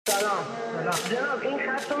سلام جناب، این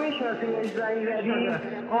خط رو میشناسیم؟ زنگ زدیم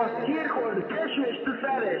تیر خورده، چشمش تو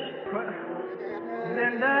سرش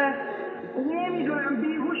زنده نمیدونم،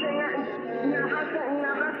 بیهوشه، نفس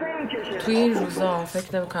نمیکشه. توی این روزا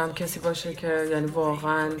فکر نمی‌کنم کسی باشه که یعنی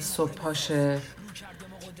واقعا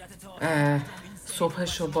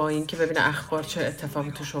صبحشو با این که ببینه اخبار چه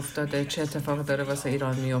اتفاقی توش افتاده، چه اتفاقی داره واسه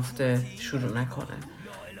ایران میفته شروع نکنه.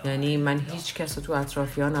 یعنی من هیچ کس تو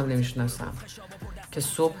اطرافیانم نمیشناسم که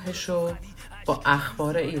صبحشو با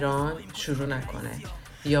اخبار ایران شروع نکنه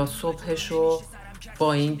یا صبحشو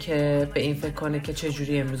با این که به این فکر کنه که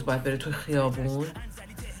چجوری امروز باید بره تو خیابون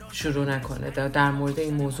شروع نکنه، در مورد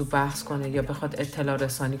این موضوع بحث کنه یا بخواد اطلاع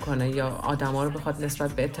رسانی کنه یا آدما رو بخواد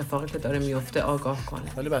نسبت به اتفاقی که داره میفته آگاه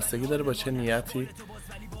کنه. ولی بستگی داره با چه نیتی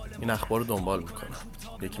این اخبار رو دنبال میکنه.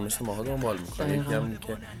 یکی مثل ماها دنبال میکنه، یکی هم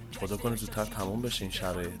که خدا کنه زودتر تموم بشه این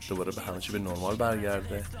شرایط، دوباره به همه چی به نرمال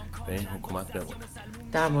برگرده، به این حکومت بمونه.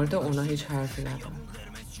 در مورد اونا هیچ حرفی ندارم.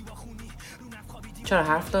 چرا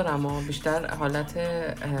حرف دارم؟ اما بیشتر حالت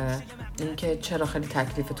این که چرا خیلی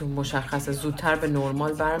تکلیفتون مشخصه، زودتر به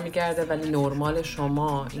نرمال برمیگرده، ولی نرمال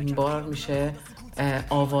شما این بار میشه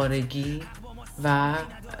آوارگی و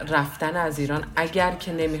رفتن از ایران اگر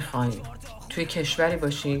که نمیخواین توی کشوری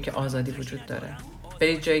باشین که آزادی وجود داره.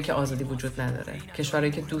 برید جایی که آزادی وجود نداره،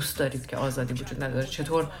 کشوری که دوست دارید که آزادی وجود نداره.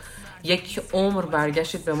 چطور یک عمر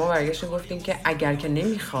برگشتید به ما برگشتید گفتین که اگر که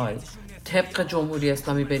نمیخوای طبق جمهوری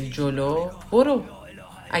اسلامی بری جلو، برو.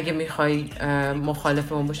 اگه میخوای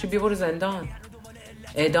مخالفمون باشی بیا برو زندان،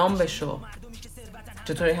 اعدام بشو.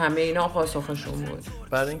 چطوری همه اینا پاسخشون بود؟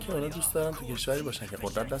 برای اینکه اونا دوست دارن تو کشوری باشن که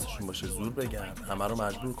قدرت دستشون باشه، زور بگن، همه رو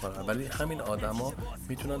مجبور کنن، ولی همین آدما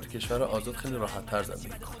میتونن تو کشور آزاد خیلی راحت تر زندگی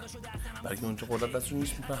کنن. برای اینکه اونجا قدرت دستشون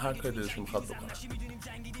نیست، میتونن هر کاری دلشون میخواد بکنن.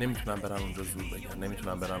 نمیتونن برن اونجا زور بگن،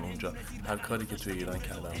 نمیتونن برن اونجا هر کاری که توی ایران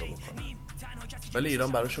کردن رو بکنن. ولی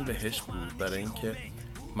ایران براشون بهشت بود، برای اینکه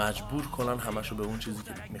مجبور کنن همشو به اون چیزی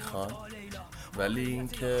که میخوان، ولی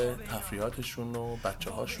اینکه تفریحاتشون و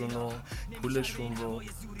بچه‌هاشون و پولشون رو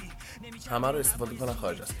همه رو استفاده کنن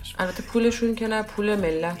خارج از کشور. البته پولشون که نه، پول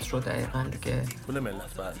ملت رو دقیقاً دیگه. پول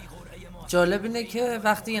ملت. بعد جالب اینه که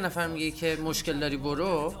وقتی یه نفر میگه که مشکل داری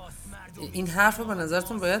برو، این حرف رو به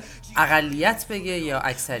نظرتون باید اقلیت بگه یا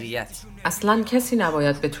اکثریت؟ اصلا کسی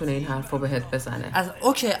نباید بتونه این حرف رو بهت بزنه.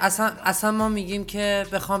 اوکی، اصلا ما میگیم که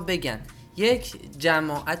بخوام بگن یک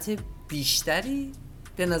جماعت بیشتری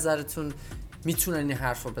به نظرتون میتونن این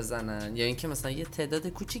حرف رو بزنن، یا اینکه مثلا یه تعداد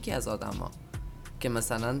کوچیکی از آدما که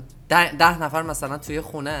مثلا 10 نفر مثلا توی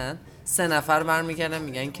خونه‌ن، 3 نفر برمیگردن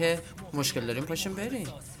میگن که مشکل داریم پاشیم بریم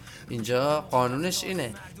اینجا قانونش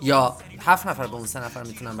اینه، یا 7 نفر به اون 3 نفر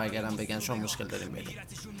میتونن برگردن بگن شما مشکل داریم بریم؟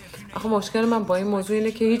 آخه مشکل من با این موضوع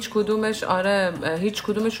اینه که هیچ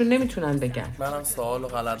کدومشون نمیتونن بگن. منم سوال و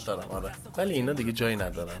غلط دارم، آره، ولی اینا دیگه جایی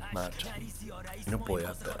ندارن مرجع. اینا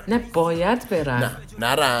باید برن. نه باید برن، نه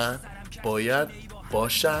نرن، باید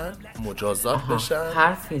باشن، مجازات بشن.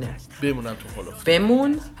 حرف اینه بمونن تو خلوف.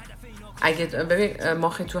 بمون. اگه ببین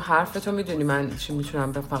ماخی تو حرفتو میدونی من چی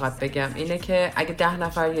میتونم فقط بگم اینه که اگه 10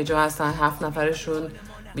 نفر یه جا هستن، 7 نفرشون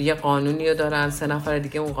یه قانونی رو دارن، 3 نفر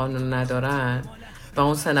دیگه اون قانون ندارن و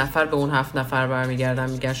اون 3 نفر به اون 7 نفر برمیگردن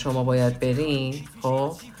میگن شما باید برین،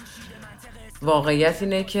 خب واقعیت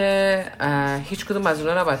اینه که هیچ کدوم از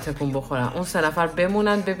اونا نباید تکون بخورن. اون 3 نفر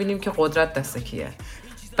بمونن ببینیم که قدرت دست کیه.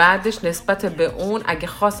 بعدش نسبت به اون اگه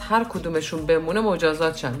خواست هر کدومشون بمونه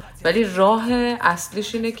مجازات شن. ولی راه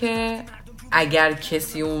اصلیش اینه که اگر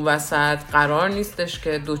کسی اون وسط قرار نیستش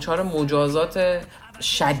که دوچار مجازات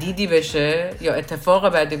شدیدی بشه یا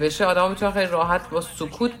اتفاق بدی بشه، آدم میتونه خیلی راحت با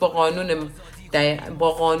سکوت با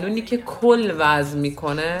قانونی که کل وضع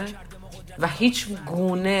میکنه و هیچ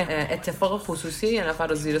گونه اتفاق خصوصی یه نفر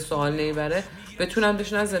رو زیر سوال نمیبره بتونن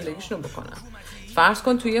بشنن زندگیشون بکنن. فرض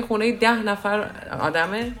کن توی یه خونه 10 نفر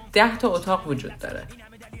آدمه، 10 تا اتاق وجود داره.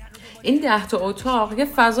 این 10 تا اتاق یه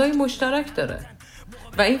فضای مشترک داره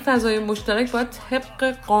و این فضای مشترک باید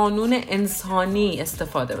طبق قانون انسانی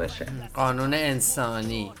استفاده بشه. قانون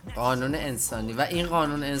انسانی و این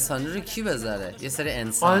قانون انسانی رو کی بذاره؟ یه سری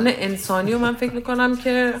انسان. قانون انسانی رو من فکر میکنم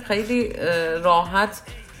که خیلی راحت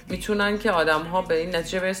میتونن که آدم ها به این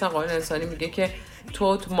نتیجه برسن. قانون انسانی میگه که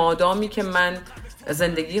تو مادامی که من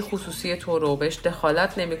زندگی خصوصی تو رو بهش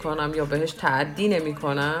دخالت نمی کنم یا بهش تعدی نمی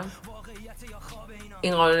کنم،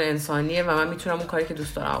 این قانون انسانیه و من میتونم اون کاری که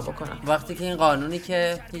دوست دارم بکنم. وقتی که این قانونی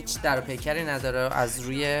که هیچ در و پیکری نداره از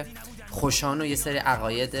روی خوشان و یه سری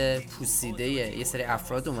عقاید پوسیده یه سری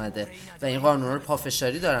افراد اومده و این قانون رو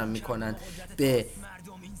پافشاری دارن میکنن به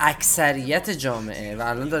اکثریت جامعه و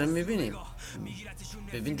الان داریم میبینیم،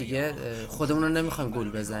 ببین دیگه خودمون رو نمیخوایم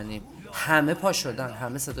گول بزنیم، همه پا شدن،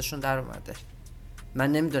 همه صداشون در اومده.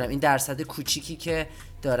 من نمیدونم این درصد کوچیکی که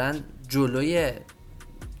دارن جلوی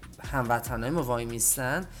هموطنای ما وای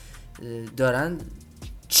میستن دارن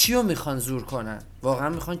چی رو میخوان زور کنن، واقعا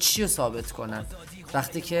میخوان چی رو ثابت کنن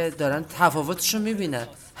وقتی که دارن تفاوتش رو میبینن.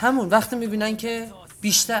 همون وقتی میبینن که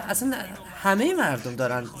بیشتر اصلا همه مردم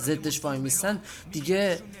دارن ضدش وای میستن،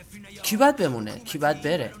 دیگه کی باید بمونه کی باید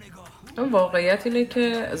بره؟ اون واقعیت اینه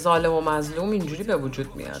که ظالم و مظلوم اینجوری به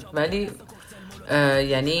وجود میاد، ولی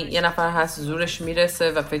یعنی یه نفر هست زورش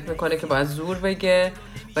میرسه و فکر میکنه که باید زور بگه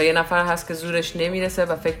و یه نفر هست که زورش نمیرسه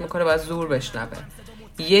و فکر میکنه باید زور بشنوه.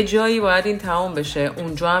 یه جایی باید این تمام بشه،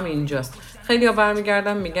 اونجا هم اینجاست. خیلی ها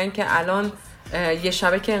برمیگردن میگن که الان یه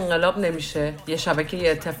شبه که انقلاب نمیشه، یه شبه که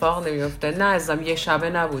یه اتفاق نمیفته. نه عزیزم، یه شبه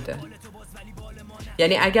نبوده.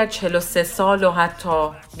 یعنی اگر 43 سال و حتی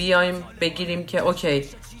بیایم بگیریم که اوکی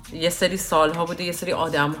یه سری سالها بوده، یه سری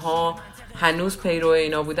آدمها هنوز پیرو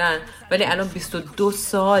اینا بودن، ولی الان 22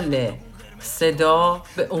 سال صدا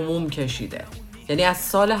به عموم کشیده. یعنی از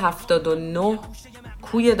سال 79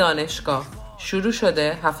 کوی دانشگاه شروع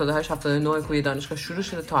شده، 78-79 کوی دانشگاه شروع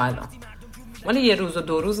شده تا الان، ولی یه روز و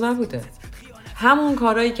 2 روز نبوده. همون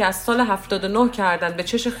کارهایی که از سال 79 کردن به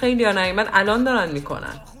چش خیلی ها نیامد الان دارن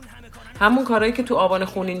میکنن. همون کارهایی که تو آبان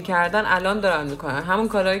خونین کردن الان دارن میکنن. همون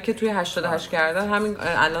کارهایی که توی 88 کردن همین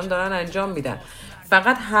الان دارن انجام میدن.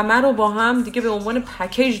 فقط همه رو با هم دیگه به عنوان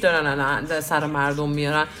پکیج دارن سر مردم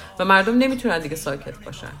میارن و مردم نمیتونن دیگه ساکت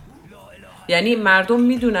باشن. یعنی مردم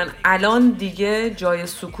میدونن الان دیگه جای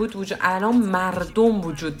سکوت وجود، الان مردم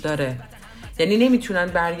وجود داره. یعنی نمیتونن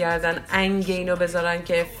برگردن انگ اینو بذارن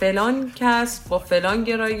که فلان کس با فلان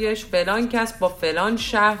گرایش، فلان کس با فلان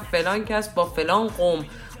شهر، فلان کس با فلان قوم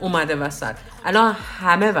اومده وسط. الان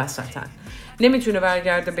همه وسطن. نمیتونه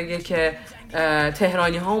برگرده بگه که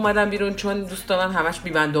تهرانی ها اومدن بیرون چون دوست دارن همش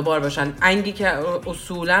بیبند و بار باشن. انگی که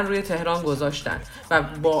اصولا روی تهران گذاشتن و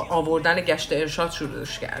با آوردن گشت ارشاد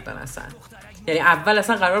شروعش کردن اصلا. یعنی اول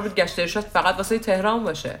اصلا قرار بود گشت ارشاد فقط واسه تهران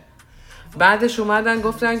باشه. بعدش اومدن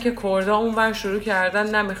گفتن که کردا اونور شروع کردن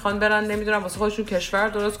نه میخوان برن نمیدونم واسه خودشون کشور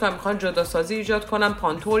درست کنن، میخوان جداسازی ایجاد کنن،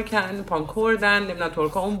 پانتورکن، پانکوردن، نمیدونم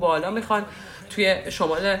ترکا اون بالا میخوان توی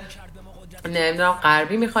شمال نمیدونم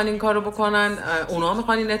غربی میخوان این کارو بکنن، اونا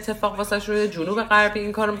میخوان این اتفاق واسه شروع، جنوب غربی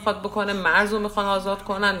این کارو میخواد بکنه، مرزو میخوان آزاد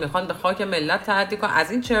کنن، میخوان به خاک ملت تعدی کنن،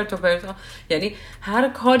 از این چرت و پرتا. یعنی هر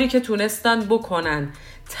کاری که تونستن بکنن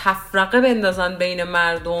تفرقه بندازن بین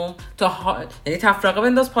مردم یعنی تفرقه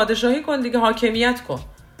بنداز، پادشاهی کن دیگه، حاکمیت کن.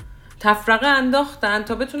 تفرقه انداختن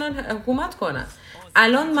تا بتونن حکومت کنن.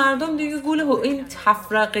 الان مردم دیگه گول این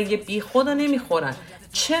تفرقه بی خدا نمیخورن.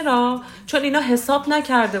 چرا؟ چون اینا حساب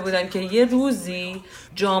نکرده بودن که یه روزی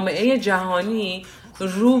جامعه جهانی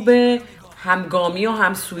رو به همگامی و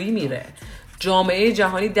همسویی میره، جامعه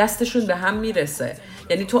جهانی دستشون به هم میرسه.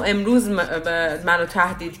 یعنی تو امروز منو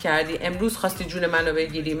تهدید کردی، امروز خواستی جون منو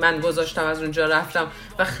بگیری، من گذاشتم از اونجا رفتم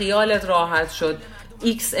و خیالت راحت شد.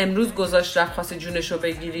 ایکس امروز گذاشت رفت خواستی جونشو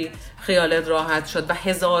بگیری، خیالت راحت شد. و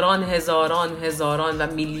هزاران هزاران هزاران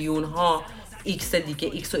و میلیون ها ایکس دیگه،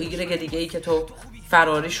 ایکس و ایگرگ دیگه ای که تو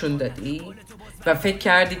فراریشون دادی و فکر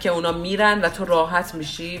کردی که اونا میرن و تو راحت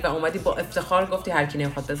میشی و اومدی با افتخار گفتی هر کی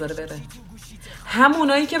نمیخواد بذاره بره.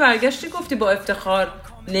 همونایی که برگشتی گفتی با افتخار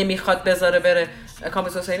نمیخواد بذاره بره.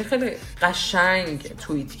 کامبیز حسینی خیلی قشنگ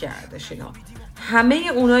توییت کردش اینا. همه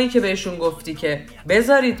اونایی که بهشون گفتی که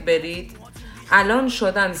بذارید برید الان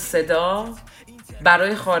شدن صدا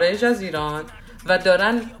برای خارج از ایران و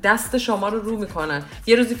دارن دست شما رو میکنن.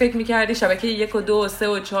 یه روزی فکر میکردی شبکه 1 و 2 و 3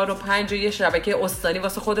 و 4 و 5 و یه شبکه استانی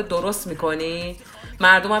واسه خودت درست میکنی،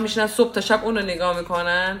 مردم هم میشنن صبح تا شب اون رو نگاه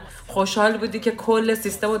میکنن، خوشحال بودی که کل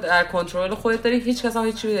سیستم رو در کنترل خودت داری، هیچ کس هم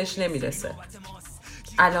هیچ چیزی بهش نمیرسه.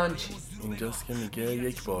 الان چی؟ اینجاست که میگه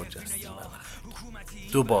 1 بار جستی من،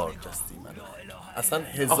 2 بار جستی من، اصلا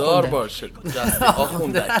 1000 بار جستی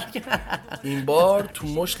آخوندک. این بار تو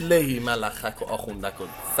مش لهی ملخک و آخوندک و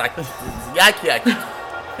سک یک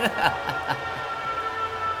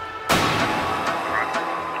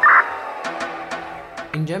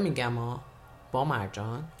اینجا میگم با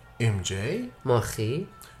مرجان MJ ماخی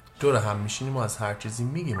دور هم میشینیم و از هر چیزی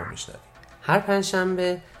میگیم و میشنویم. هر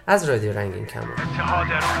پنجشنبه از رادیو رنگین کمان. اتحاد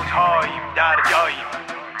روتاییم دریاییم،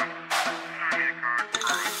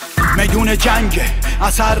 میدون جنگ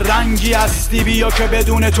اثر رنگی هستی، بیا که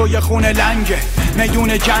بدون تو یه خونه لنگه،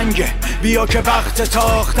 میدون جنگه، بیا که وقت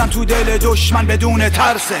تاختن تو دل دشمن بدون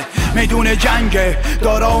ترسه، میدون جنگه،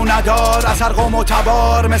 دارا و ندار، اثر قوم و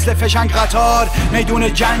تبار مثل فشنگ قطار،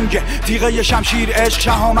 میدون جنگه، تیغه شمشیر عشق،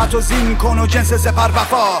 شهامت و زین کن و جنس سپر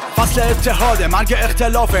وفا، فصل اتحاده، مرگ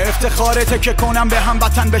اختلاف، افتخاره تکه کنم به هم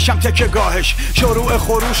وطن بشم تکه گاهش، شروع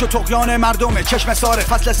خروش و طغیان مردمه، چشم ساره،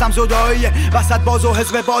 فصل سمزدایی وسط باز و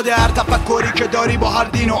حزب باد، هر تفکری که داری با هر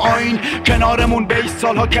دین و آیین کنارمون بیست،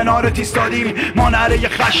 سالها کنارت ایستادیم، ما نعره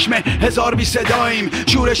خشم هزار بی صداییم،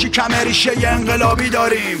 شورشی کمریشه انقلابی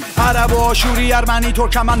داریم، عرب و آشوری، ارمنی،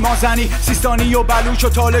 ترکمن، مازنی، سیستانی و بلوچ و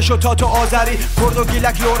تالش و تات و آذری، کرد و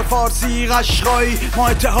گیلک، لور، فارسی، قشقایی، ما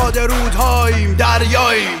اتحاد رودهاییم،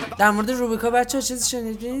 دریاییم. در مورد روبیکا بچه‌ها چیزی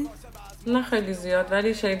شنیدین؟ نه خیلی زیاد،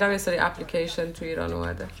 ولی شنیدم یه سری اپلیکیشن تو ایران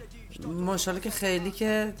اومده. ماشاءالله که خیلی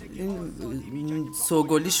که این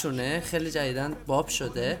سوگلیشونه خیلی جدیدن باب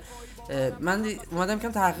شده. من اومدم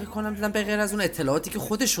کم تحقیق کنم، دیدم به غیر از اون اطلاعاتی که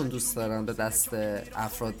خودشون دوست دارن به دست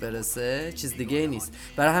افراد برسه چیز دیگه ای نیست.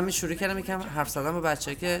 برای همین شروع کردم یکم حرف زدن با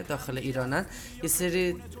بچه‌ها که داخل ایرانن. یه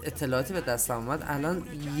سری اطلاعاتی به دستم اومد. الان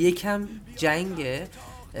یکم جنگ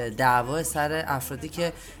دعوا سر افرادی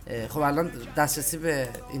که خب الان دسترسی به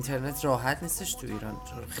اینترنت راحت نیستش تو ایران،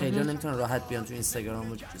 خیلی نمیتونن راحت بیان تو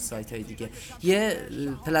اینستاگرام و سایت های دیگه. یه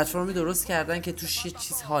پلتفرمی درست کردن که توش یه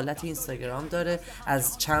چیز حالت اینستاگرام داره.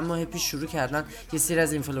 از چند ماه پیش شروع کردن یه سری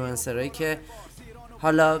از اینفلوئنسرایی که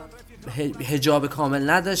حالا حجاب کامل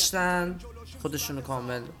نداشتن، خودشونو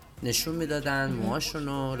کامل نشون میدادن،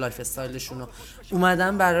 موهاشونو، لایف استایلشونو،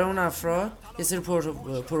 اومدن برای اون افراد یه سری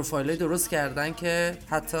پروفایلای درست کردن که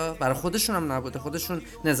حتی برای خودشون هم نبوده، خودشون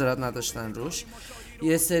نظارت نداشتن روش.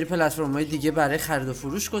 یه سری پلتفرم‌های دیگه برای خرید و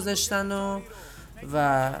فروش گذاشتن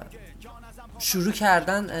و شروع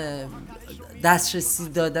کردن دسترسی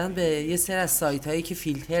دادن به یه سری از سایت‌هایی که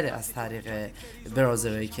فیلتره از طریق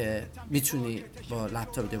براوزرهایی که میتونی با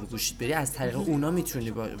لپتاپ یا با گوشیت بری، از طریق اونا میتونی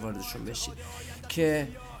واردشون بشی. که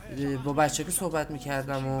با بچه که صحبت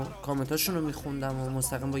میکردم و کامنتاشون رو میخوندم و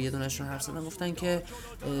مستقیم با یه دونشون حرف زدم، گفتن که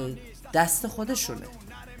دست خودشونه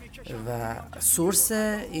و سورس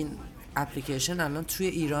این اپلیکیشن الان توی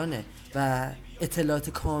ایرانه و اطلاعات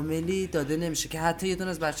کاملی داده نمیشه. که حتی یه دونه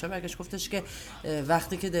از بچه ها برگشت گفتش که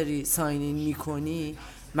وقتی که داری ساین این میکنی،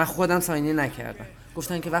 من خودم ساین این نکردم،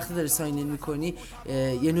 گفتن که وقتی داری ساین این میکنی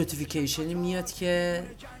یه نوتیفیکیشنی میاد که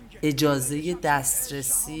اجازه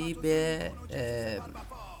دسترسی به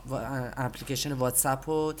اپلیکیشن واتساپ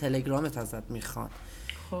و تلگرامت ازت میخوان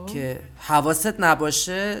که حواست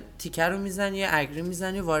نباشه تیکر رو میزنی یا اگری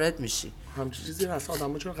میزنی و وارد میشی. همچین چیزی هست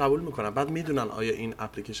آدم‌ها چون قبول میکنن، بعد میدونن آیا این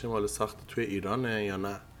اپلیکیشن مال ساخت توی ایرانه یا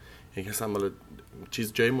نه، یعنی اصلا مال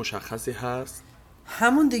چیز جای مشخصی هست،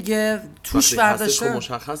 همون دیگه توش برداشتن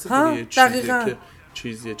مشخصه دیگه، دقیقاً که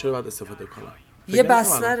چیزیه، چرا باید استفاده کنن؟ یه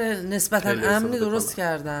بستر نسبتاً امنی درست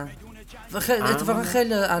کردن و اتفاقا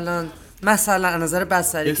خیلی الان مثلا از نظر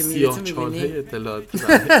بصری که میبینی تو میبینی اطلاعات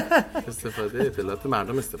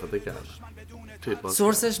مردم استفاده کردن.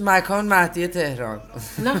 سورسش مکان مهدی تهران.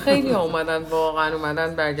 نه خیلی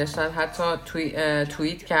اومدن برگشتن، حتی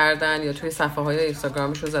توییت کردن یا توی صفحه های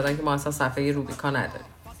اینستاگرامشون زدن که ما اصلا صفحه روبیکا نداریم.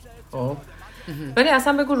 خب ولی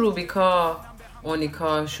اصلا بگو روبیکا،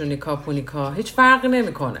 اونیکا، شونیکا، پونیکا هیچ فرقی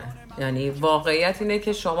نمیکنه. یعنی واقعیت اینه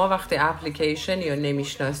که شما وقتی اپلیکیشنی رو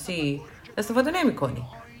نمیشناسی استفاده نمیکنی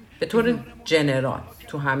به طور جنرال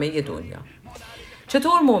تو همه دنیا.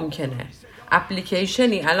 چطور ممکنه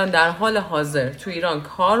اپلیکیشنی الان در حال حاضر تو ایران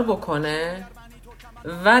کار بکنه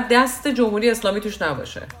و دست جمهوری اسلامی توش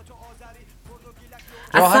نباشه؟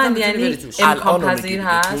 اصلا یعنی امکان پذیر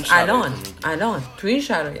هست الان تو این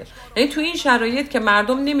شرایط، یعنی تو این شرایط که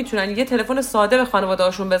مردم نمیتونن یه تلفن ساده به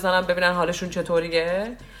خانواده‌هاشون بزنن ببینن حالشون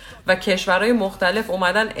چطوریه و کشورهای مختلف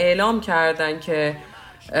اومدن اعلام کردن که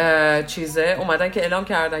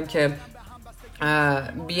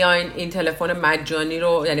بیاین این تلفن مجانی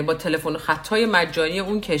رو، یعنی با تلفن خطای مجانی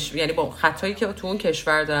اون کشور، یعنی با خطایی که تو اون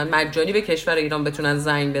کشور دارن مجانی به کشور ایران بتونن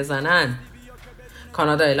زنگ بزنن.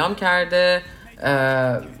 کانادا اعلام کرده،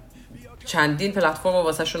 چندین پلتفرم رو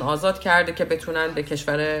واسهشون آزاد کرده که بتونن به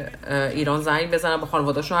کشور ایران زنگ بزنن، با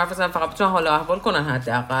خانواده‌شون حرف بزنن، فقط بتونن حال و احوال کنن،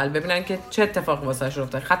 حداقل ببینن که چه اتفاقی واسهشون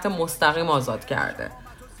افتاده. خط مستقیم آزاد کرده.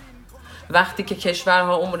 وقتی که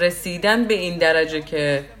کشورها رسیدن به این درجه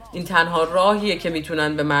که این تنها راهیه که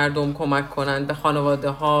میتونن به مردم کمک کنن، به خانواده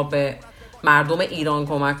ها، به مردم ایران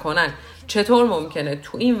کمک کنن، چطور ممکنه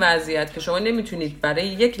تو این وضعیت که شما نمیتونید برای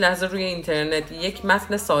یک لحظه روی اینترنت یک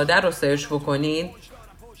متن ساده رو سرچ بکنین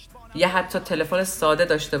یا حتی تلفن ساده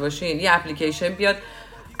داشته باشین، یه اپلیکیشن بیاد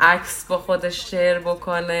عکس با خودش شیر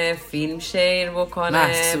بکنه، فیلم شیر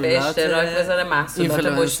بکنه، به اشتراک بذاره، محصولات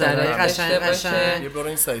مشترک داشته باشه. یه برو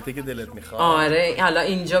این سایته که دلت میخواد. آره حالا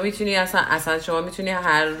اینجا میتونی اصلا شما میتونی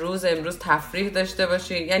هر روز امروز تفریح داشته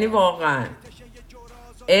باشی. یعنی واقعا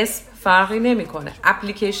اسم فرقی نمیکنه.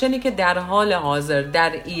 اپلیکیشنی که در حال حاضر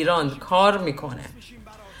در ایران کار میکنه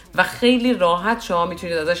و خیلی راحت شما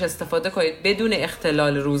میتونید ازش استفاده کنید بدون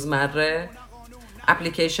اختلال روزمره،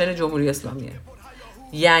 اپلیکیشن جمهوری اسلامیه.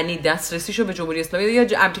 یعنی دسترسیشو به جمهوری اسلامی یا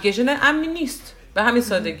اپلیکیشن امنی نیست، به همین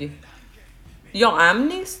سادگی. یا امن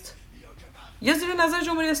نیست یا زیر نظر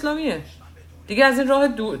جمهوری اسلامیه دیگه. از این راه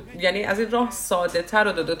یعنی از این راه ساده تر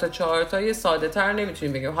و 2 تا 4 تا ساده تر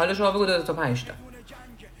نمیتونیم بگیم. حالا شما بگو 2 تا 5 تا،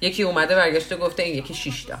 یکی اومده برگشته گفته این یکی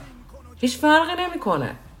 6 تا، هیچ فرقی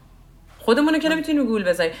نمیکنه. خودمونه که نمیتونیم گول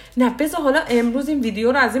بزنیم. نه بذار حالا امروز این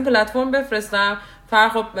ویدیو رو از این پلتفرم بفرستم،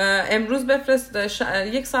 خب امروز بفرست،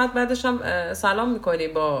 1 ساعت بعدش هم سلام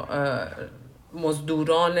میکنیم با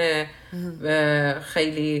مزدوران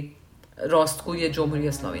خیلی راستگوی جمهوری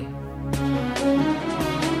اسلامی.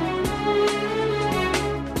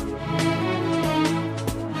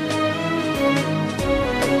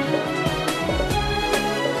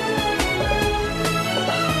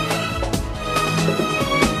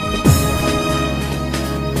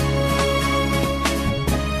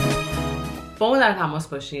 با ما در تماس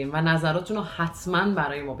باشیم و نظراتتون رو حتما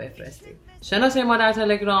برای ما بفرستید. شناسه ما در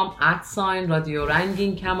تلگرام @رادیو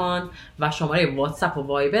رنگین کمان و شماره واتساپ و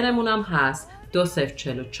وایبرمون هم هست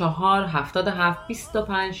 2044 77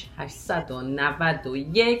 25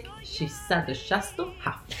 891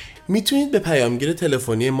 667. میتونید به پیامگیر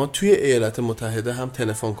تلفنی ما توی ایالات متحده هم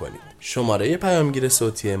تلفن کنید. شماره پیامگیر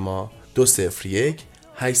صوتی ما 201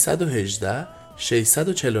 818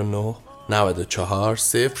 649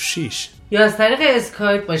 9406 یا از طریق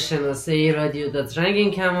اسکایپ با شناسه رادیو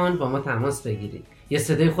رنگین کمان با ما تماس بگیرید. یا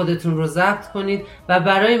صدای خودتون رو ضبط کنید و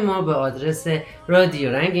برای ما به آدرس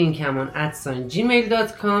رادیو رنگین کمان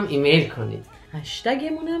 @gmail.com ایمیل کنید.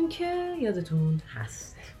 هشتگمون هم که یادتون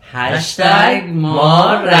هست، هشتگ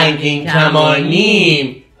ما رنگین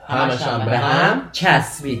کمانیم، همشان به هم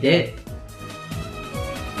چسبیده.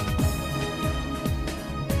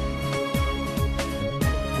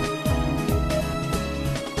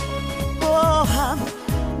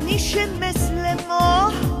 میشه مثل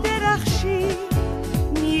ماه درخشی،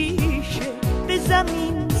 میشه به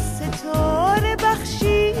زمین ستاره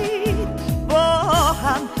بخشید، با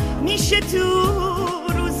هم میشه تو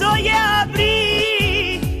روزای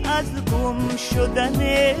ابری از گم شدن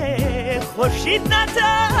خورشید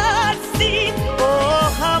نترسید، با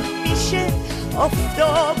هم میشه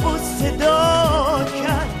آفتاب و صدا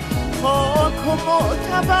کرد، خاک و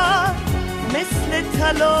معتبر مثل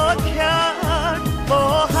طلا کرد،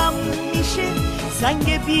 با هم میشه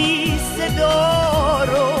سنگ بی صدا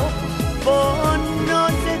رو با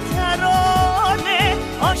ناز ترانه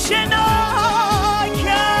آشنا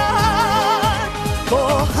کرد، با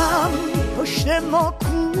هم پشت ما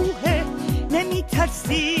کوه، نمی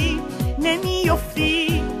ترسیم نمی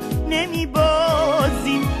افتی نمی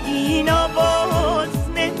بازیم، این آواز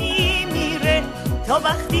نمی میره تا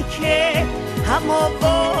وقتی که هم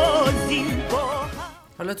آوازیم.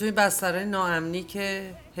 حالا توی بسترهای ناامنی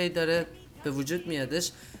که هی داره به وجود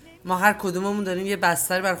میادش، ما هر کدوممون داریم یه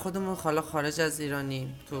بستر بر خودمون حالا خارج از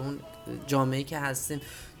ایرانی تو اون جامعه‌ای که هستیم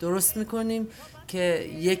درست میکنیم که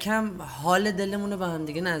یکم حال دلمون رو به هم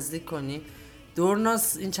دیگه نزدیک کنیم.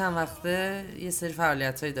 دورناس این چند وقته یه سری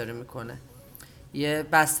فعالیتایی داره میکنه، یه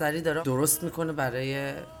بستری داره درست میکنه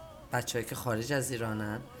برای بچه‌هایی که خارج از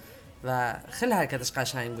ایرانن و خیلی حرکتش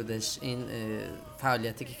قشنگ بودش. این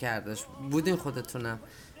فعالیتی که کردش بودیم خودتونم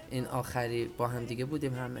این آخری با هم دیگه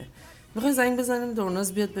بودیم، همه میخوایم زنگ بزنیم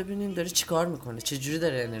دورناز بیاد ببینیم داره چی کار میکنه، چه جوری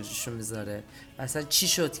داره انرژیشو میذاره، اصلا چی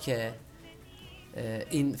شد که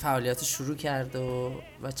این فعالیت شروع کرد و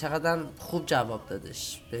چقدر خوب جواب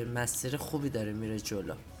دادش، به مسیر خوبی داره میره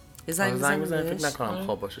جلو. یه زنگ بزنیم فکر نکنم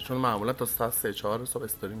خواب باشه چون معمولا تا ساعت 3-4 صبح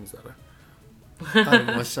استوری میذاره.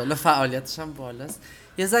 آره ماشاءالله فعالیتش هم بالاست.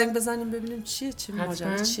 یه زنگ بزنیم ببینیم چیه، چه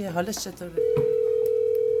ماجرا چیه، حالش چطوره.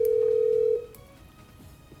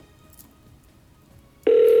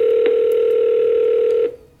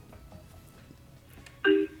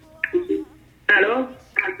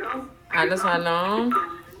 الو سلام.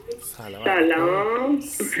 سلام.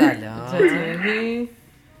 چطوری؟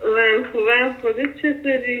 من خوبم، خودت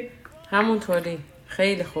چطوری؟ همونطوری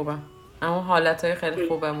خیلی خوبم، اما حالتهای خیلی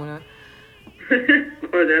خوبمونه.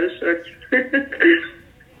 خدا رو شکر.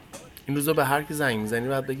 این روزا به هر کی زنگ میزنی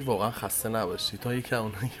باید بگی واقعا خسته نباشی، تا یکی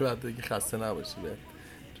اونایی که باید بگی خسته نباشی به،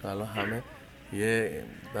 چون الان همه یه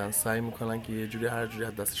دارن سعی میکنن که یه جوری هر جوری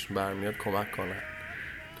از دستشون برمیاد کمک کنن.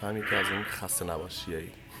 تو هم یکی از اون خسته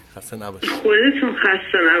نباشی. خودتون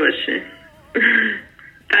خسته نباشین.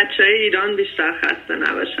 بچه‌های ایران بیشتر خسته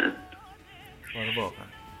نباشن. آره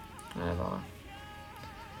واقعا.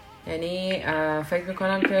 یعنی فکر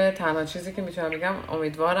میکنم که تنها چیزی که میتونم بگم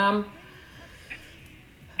امیدوارم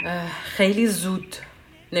خیلی زود،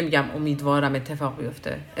 نمیگم امیدوارم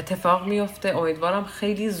اتفاق میفته، امیدوارم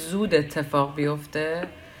خیلی زود اتفاق بیفته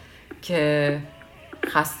که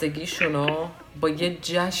خستگیشونو با یه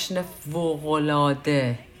جشن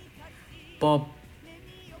فوق‌العاده، با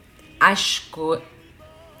اشک و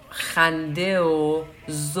خنده و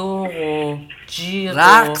ذوق و جیغ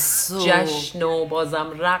و جشن و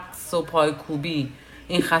بازم رقص و پایکوبی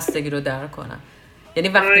این خستگی رو در کنن. یعنی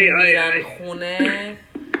وقتی میرن خونه،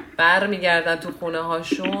 بر میگردن تو خونه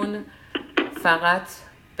هاشون، فقط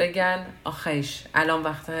بگن آخیش الان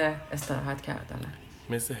وقت استراحت کردنه.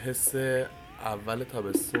 مثل حس اول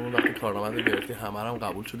تابستون وقتی کارنامه رو گرفتی، همه هم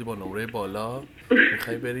قبول شدی با نمره بالا،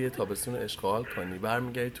 میخوای بری یه تابستون اشغال کنی،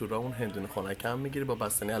 برمیگردی تو راه اون هندونه خنکم میگیری با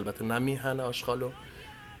بستنی، البته نه میهنه آشغالو،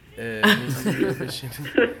 میگیری بشینی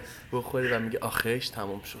بخوری و میگی آخیش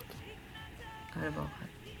تموم شد. آره واقعا.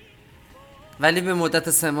 ولی به مدت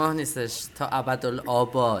 3 ماه نیستش، تا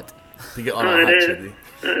ابدالآباد دیگه آراحت شدی.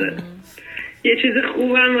 یه چیز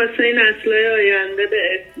خوبم واسه این نسل‌های آینده به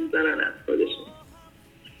ارث می‌ذارن از خودشون.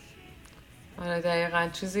 آره دقیقاً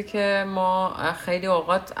چیزی که ما خیلی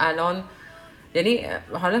اوقات الان، یعنی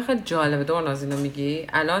حالا خیلی جالبه دورناز اینو میگی،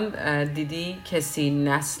 الان دیدی کسی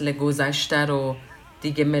نسل گذشته رو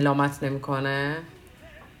دیگه ملامت نمیکنه؟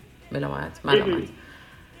 ملامت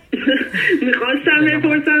میخواستم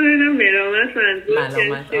بپرسم ببینم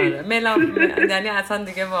ملامت آره یعنی اصلا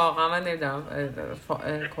دیگه واقعا من نمیدونم،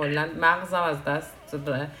 کلا مغزم از دست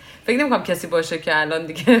داره. فکر نمیکنم کسی باشه که الان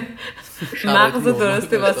دیگه مغز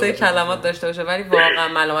درستی واسه کلمات داشته باشه، ولی واقعا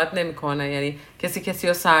ملامت نمیکنه. یعنی کسی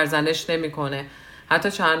رو سرزنش نمیکنه.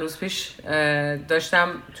 حتی چند روز پیش داشتم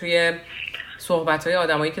توی صحبت‌های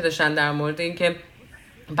آدمایی که داشتن در مورد این که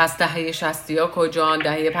پس دهه 60 ها کجان،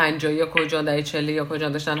 دهه 50 ها کجان، دهه 40 ها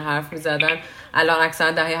کجان داشتن حرف میزدن. الان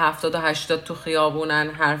اکثرا دهه 70 و 80 تو خیابونن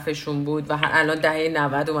حرفشون بود و الان دهه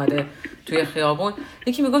 90 اومده توی خیابون.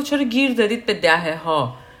 یکی میگفت چرا گیر دادید به دهه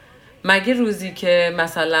ها؟ مگه روزی که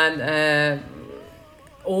مثلا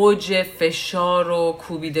اوج فشار و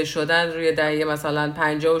کوبیده شدن روی دهه مثلا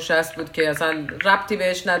 50 و 60 بود که اصلا ربطی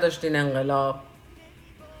بهش نداشتین انقلاب؟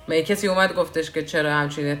 مگه کسی اومد گفتش که چرا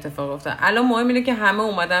همچین اتفاق افتاد؟ الان مهم اینه که همه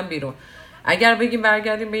اومدن بیرون. اگر بگیم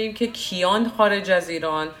برگردیم بگیم که کیان خارج از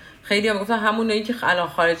ایران، خیلی هم گفتن همونایی که الان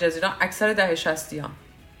خارج از ایران اکثر دهه 60 ها،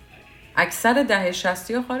 اکثر دهه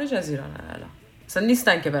 60 ها خارج از ایران الان اصلا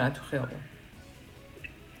نیستن که برن تو خیابون.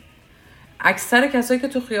 اکثر کسایی که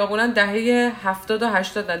تو خیابونن دهه 70 و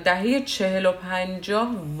 80 دهه 40 و 50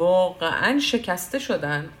 واقعا شکسته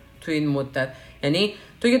شدن تو این مدت. یعنی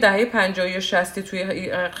تو یه دهه 50 یا 60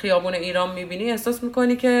 توی خیابون ایران میبینی احساس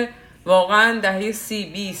میکنی که واقعا دهه 30-20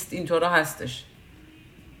 اینطورا هستش.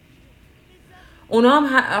 اونا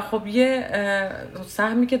هم خب یه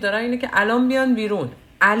سهمی که دارن اینه که الان بیان بیرون،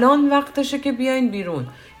 الان وقتشه که بیاین بیرون.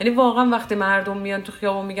 یعنی واقعا وقتی مردم میان تو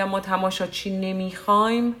خیابون میگن ما تماشاچی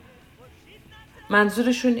نمیخوایم،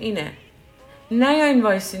 منظورشون اینه نیاین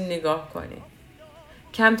وایسین نگاه کنین.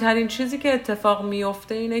 کمترین چیزی که اتفاق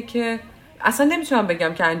میفته اینه که اصلا نمیتونم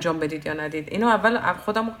بگم که انجام بدید یا ندید. اینو اول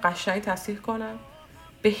خودم رو قشنگ تصحیح کنم.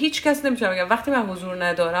 به هیچ کس نمیتونم بگم. وقتی من حضور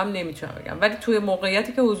ندارم نمیتونم بگم، ولی توی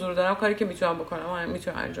موقعیتی که حضور دارم کاری که میتونم بکنم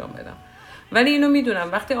میتونم انجام بدم. ولی اینو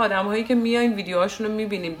میدونم وقتی آدم‌هایی که میاین ویدیوهاشون رو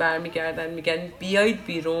میبینیم برمیگردن میگن بیایید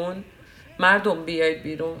بیرون، مردم بیایید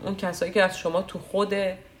بیرون، اون کسایی که از شما تو خود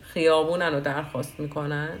خیابونن رو درخواست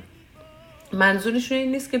میکنن، منظورشون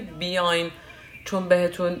این نیست که بیاین چون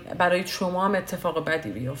بهتون برای شما هم اتفاق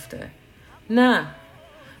بدی بیفته. نه،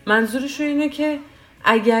 منظورشون اینه که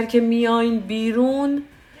اگر که میاین بیرون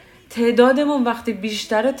تعدادمون وقتی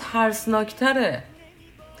بیشتره ترسناکتره.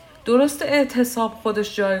 درست اعتصاب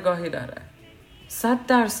خودش جایگاهی داره، 100%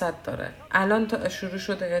 داره، الان تا شروع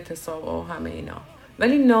شده اعتصاب و همه اینا،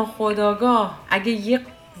 ولی ناخودآگاه اگه یه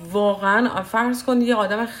واقعا فرض کن یه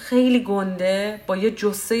آدم خیلی گنده با یه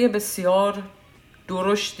جثه بسیار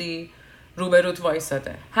درشتی روبروت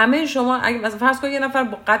وایساده، همه شما اگه مثلا فرض کن یه نفر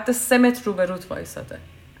با قد 3 متر روبروت وایساده،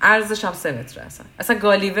 عرضش هم 3 متر، اصلا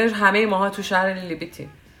گالیور همه ماها تو شهر لیلیبیتی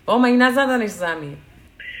بابا مگه نزدنش زمین؟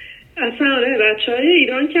 اصلا آره، بچه‌های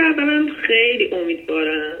ایران که اولا خیلی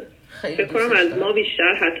امیدوارن، فکر کنم از ما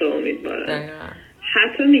بیشتر حتی امیدوارن. دقیقا.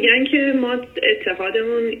 حتی میگن که ما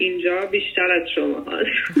اتحادمون اینجا بیشتر از شما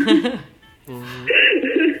هست.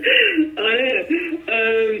 آره،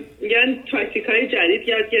 یه کلا تاکتیک‌های جدید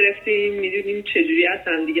یاد گرفتیم، میدونیم چجوری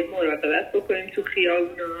اصلا دیگه مراقبت بکنیم تو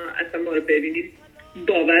خیابونا، اصلا ما رو ببینید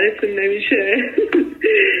باورتون نمیشه.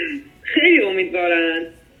 خیلی امیدوارن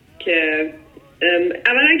که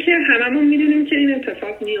اولا که هممون میدونیم که این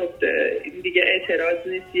اتفاق میفته، دیگه اعتراض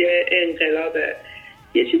نیست، یه انقلابه.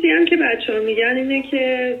 یه چیزی هم که بچه‌ها میگن اینه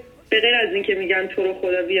که به غیر از این که میگن تو رو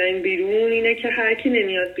خدا بیاین بیرون، اینه که هر کی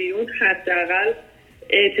نمیاد بیرون حداقل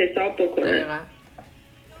اعتصاب بکنه.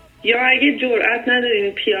 یا اگه جرئت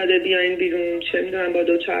ندارین پیاده بیاین بیرون، چه میدونم با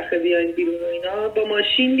دوچرخه بیاین بیرون و اینا، با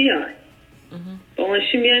ماشین بیاین. با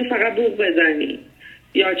ماشین بیاین فقط بوق بزنین،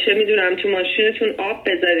 یا چه میدونم تو ماشینتون آب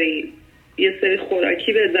بذارین، یه سری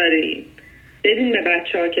خوراکی بذارین، بدین به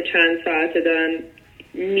بچه‌ها که چند ساعته دارن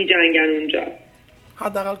میجنگن اونجا.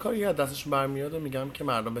 حداقل کاری از دستشون برمیاد و میگم که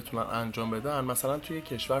مردم بتونن انجام بدن. مثلا توی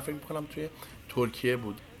کشور فکر میکنم توی ترکیه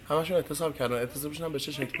بود، همشون اعتصاب کردن. اعتصابشون هم به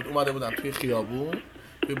چه شکل بود؟ اومده بودن توی خیابون،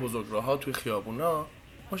 توی بزرگراه‌ها، توی خیابونا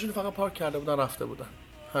ماشین فقط پارک کرده بودن رفته بودن،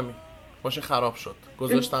 همین. ماشین خراب شد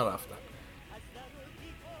گذاشتن رفتن.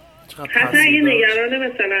 حتی اگه نگران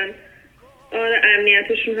مثلا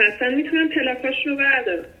امنیتشون هستن میتونن پلاکاشون رو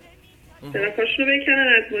بردارن، پلاکاشون رو بکنن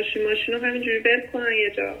از ماشین رو همینجوری ول کنن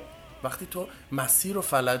یه جا. وقتی تو مسیر رو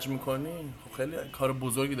فلج میکنی خب خیلی کار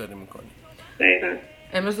بزرگی داری میکنی. دقیقا.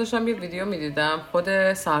 امروز داشتم یه ویدیو میدیدم،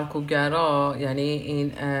 خود سرکوبگرا، یعنی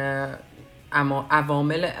این اما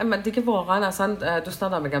عوامل دیگه واقعا اصلا دوست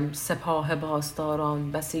ندارم بگم سپاه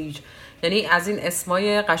پاسداران بسیج، یعنی از این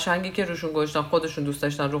اسمای قشنگی که روشون گذاشتن خودشون دوست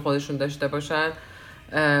داشتن رو خودشون داشته باشن،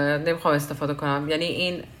 نمیخوام استفاده کنم. یعنی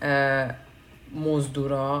این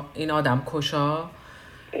مزدورا، این آدم کشا،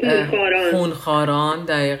 خونخواران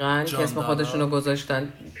دقیقاً که اسم خودشونو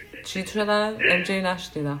گذاشتن. چی شدن؟ امجی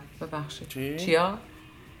نشدیدم ببخشید. چیا؟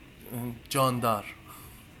 جاندار.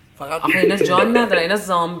 فقط آخه اینا جان نداره، اینا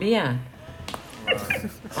زامبی هن.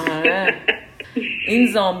 آره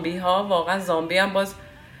این زامبی ها واقعا زامبی هم باز،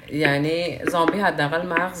 یعنی زامبی حداقل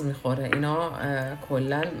مغز میخوره، اینا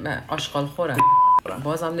کلا آشغال خورن،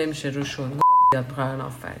 بازم نمیشه روشون یاد بخورن.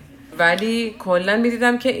 آفرین. ولی کلا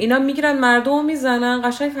میدیدم که اینا میگیرن مردم میزنن،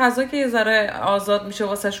 قشنگ فضا که یه ذره آزاد میشه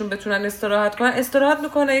واسه شون بتونن استراحت کنن، استراحت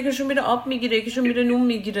میکنه. یکیشون میره آب میگیره، یکیشون میره نون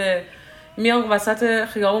میگیره، میان وسط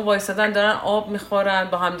خیابون وایسادن دارن آب میخورن،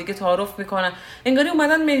 با هم دیگه تعارف میکنن، انگاری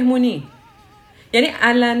اومدن مهمونی. یعنی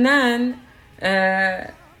علنا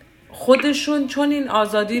خودشون چون این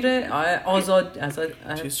آزادی ره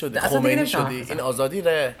چیز شده، خمینی شدی، این آزادی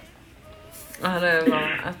ره. آره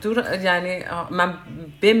دور، یعنی من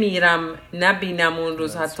بمیرم نبینم اون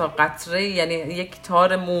روز حتی قطره، یعنی یک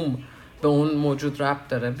تار موم به اون موجود ربط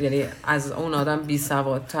داره. یعنی از اون آدم بی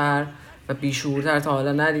سوادتر و بی شعورتر تا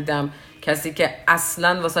حالا ندیدم. کسی که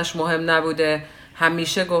اصلا واسش مهم نبوده،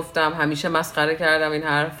 همیشه گفتم، همیشه مسخره کردم این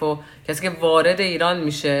حرفو، کسی که وارد ایران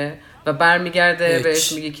میشه و برمیگرده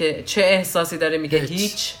بهش میگه که چه احساسی داره، میگه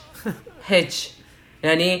هیچ.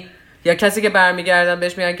 یعنی یا کسی که برمیگردن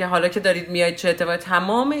بهش میگن که حالا که دارید میایید چه اتفاقی.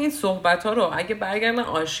 تمام این صحبت ها رو اگه برگردن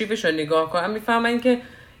آرشیوش رو نگاه کنن میفهمن که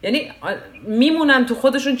یعنی میمونن تو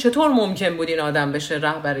خودشون چطور ممکن بود این آدم بشه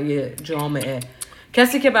رهبر جامعه.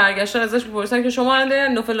 کسی که برگشتن ازش بپرسن که شما انده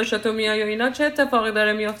نوفل شاتو میای و اینا چه اتفاقی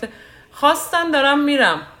داره میافته، خواستن دارم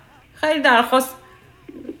میرم. خیلی درخواست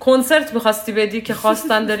کنسرت میخواستی بدی که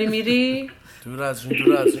خواستن داری میری؟ دور از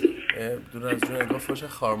جون انگار فوش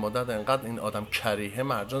خارمادت. انقدر این آدم کریه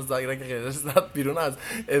مرجان زگره که غیرش زد بیرون از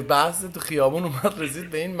بحث تو خیابون اومد رسید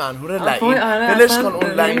به این منهور لعین. دلش کن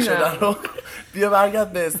اون لعین شده رو بیا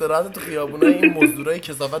برگرد به استراحت تو خیابونای این مزدورای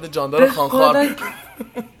کثافت جاندار خانخوار.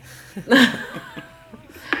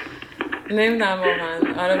 نمیدونم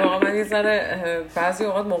واقعا. آره واقعا من یه ذره بعضی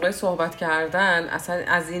اوقات موقع صحبت کردن اصلا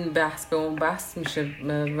از این بحث به اون بحث میشه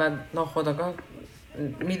و ناخودآگاه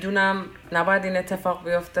میدونم نباید این اتفاق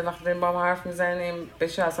بیفته. وقتی داریم با هم حرف میزنیم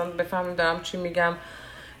بشه اصلا بفهمیم دارم چی میگم.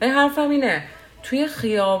 حرفم اینه توی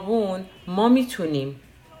خیابون ما میتونیم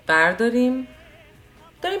برداریم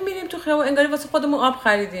داریم میریم تو خیابون انگاری واسه خودمون آب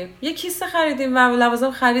خریدیم، یه کیسه خریدیم و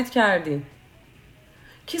لوازم خرید کردیم،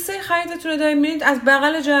 کیسه خریدتون رو داریم میرید از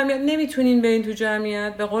بغل جمعیت، نمیتونین برین تو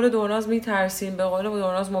جمعیت. به قول دورناز میترسین، به قول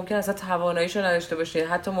دورناز ممکن اصلا تواناییشو نداشته باشین،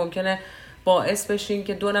 حتی ممکنه باعث بشین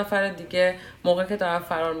که 2 نفر دیگه موقع که دارن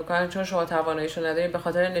فرار میکنن چون شما تواناییشو ندارین به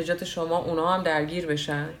خاطر نجات شما اونا هم درگیر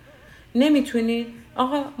بشن. نمیتونین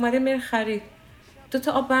آقا اومده میره خرید 2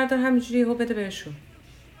 تا آب بردار همینجوری یهو بده بهشون،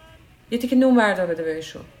 یه تیکه نون بردار بده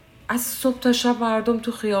بهشون. از صبح تا شب مردم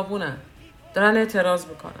تو خیابونن دارن اعتراض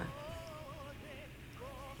میکنن،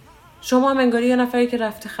 شما هم انگاری یه نفری که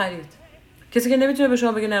رفته خرید، کسی که نمیتونه به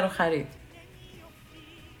شما بگه نرو خرید.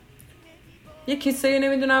 یه کیسه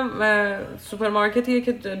نمیدونم سوپرمارکتیه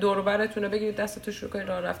که دور و برتونه بگیرید دستتون شروع کنید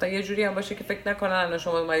راه رفتن. یه جوری هم باشه که فکر نکنن الان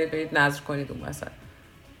شما اومدید برید نظر کنید اون وسط.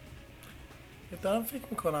 دارم فکر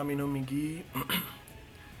میکنم اینو میگی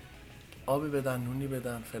آبی بدن نونی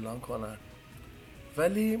بدن فلان کنن،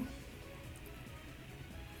 ولی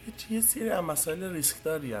یه سری از مسائل ریسک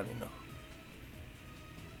داری یعنی اینا.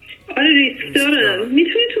 آره ریسک دارن.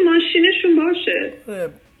 میتونی تو ماشینشون باشه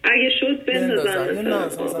اگه شد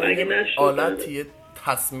بندازن، اگه نشد آلت، یه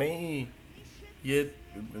تسمه‌ای، یه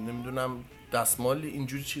نمیدونم دستمالی،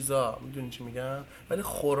 اینجوری چیزا، میدونی چی میگم؟ ولی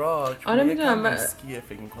خوراک آره میدونم ریسکیه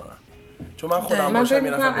فکر میکنم، چون من خودم باشم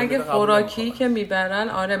میرفتم اگه خوراکی که میبرن،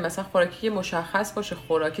 آره مثلا خوراکی مشخص باشه،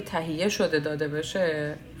 خوراکی تهیه شده داده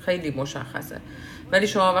بشه خیلی مشخصه. ولی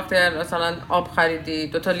شما وقتی مثلا آب خریدی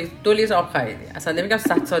 2 لیتر آب خریدی، اصلا نمیگم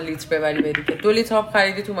 100 تا لیتر ببری بدی که 2 لیتر آب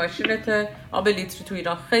خریدی تو ماشینته، آب لیتری تو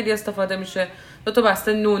ایران خیلی استفاده میشه، 2 تا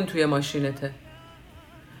بسته نون توی ماشینته.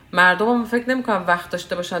 مردم هم فکر نمی‌کنم وقت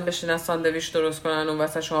داشته باشن بشینن ساندویچ درست کنن اون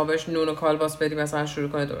واسه شما بهش نون و کالباس بدی مثلا شروع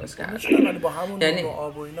کنه درست کردن. ولی با همون نون و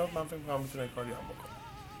آب و اینا من فکر می‌کنم میتونه کاری هم بکنه.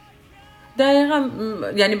 دقیقاً،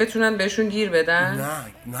 یعنی بتونن بهشون گیر بدن.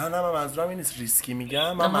 نه من منظورم این نیست ریسکی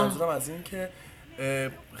میگم، من منظورم از این که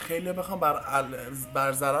خیلی بخوام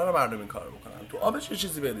بر ضرر مردم این کارو بکنن، تو آبش یه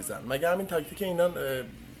چیزی بریزن. مگه همین تاکتیک اینا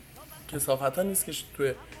کثافتا نیست که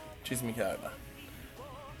توی چیز میکردن؟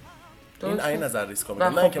 این این نظر ریسک رو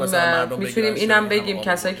میگم، نه که مثلا مردم میتونیم اینم بگیم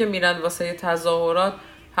کسایی که میرن واسه تظاهرات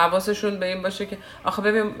حواسشون به این باشه که آخه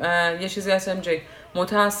ببین یه چیزی هست MJ،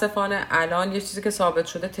 متاسفانه الان یه چیزی که ثابت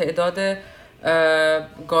شده تعداد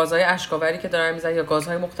گازهای اشکاوری که دارن میزنن یا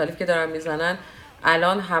گازهای مختلف که دارن میزنن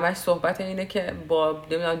الان همش صحبت اینه که با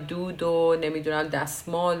نمیدونم دود و نمیدونم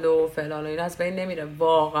دستمال و فلان و اینا از بین نمیره.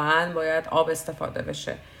 واقعا باید آب استفاده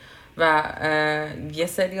بشه و یه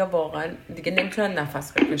سریا واقعا دیگه نمیتونن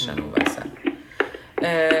نفس بکشن اون وسط.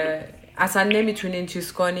 اصلا نمیتونین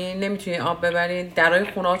چیز کنین، نمیتونین آب ببرین، درای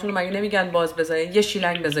خونه‌هاتون مگه نمیگن باز بذارین، یه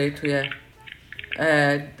شیلنگ بذارید توی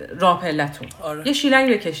راه پلتون. آره. یه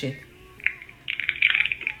شیلنگ بکشین.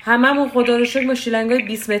 هممون خدا رو شکر ما شیلنگای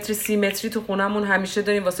 20 متری 30 متری تو خونمون همیشه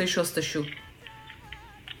داریم واسه شستشو.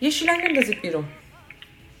 یه شیلنگ بندازید بیرون.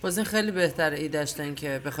 باز این خیلی بهتره ایده‌اش تا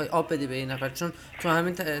اینکه بخوای آب بدی به این نفر، چون تو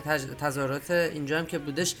همین تظاهرات اینجا هم که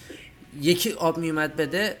بودش یکی آب میومد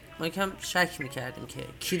بده ما یکم شک میکردیم که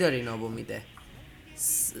کی داره این آبو میده.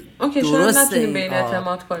 اوکی شاید نتونیم به این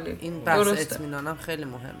اعتماد کنیم. این بحث اطمینانم خیلی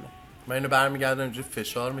مهمه. من اینو برمیگردم اینجوری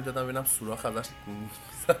فشار میدادم ببینم سوراخ ازش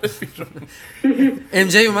ام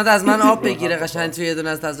جی اومد از من آب بگیره قشنگ توی یه دونه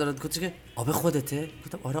از تظاهرات، گفت که آب خودته؟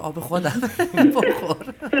 گفتم آره آب خودم. بخور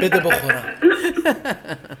بده بخورم.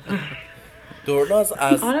 دورناز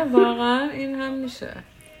از آره واقعا این هم میشه.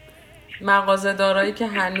 مغازه دارایی که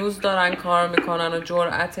هنوز دارن کار میکنن و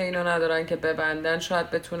جرأت اینو ندارن که ببندن،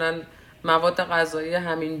 شاید بتونن مواد غذایی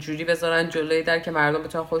همین جوری بذارن جلوی در که مردم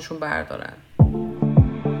بتونن خودشون بردارن.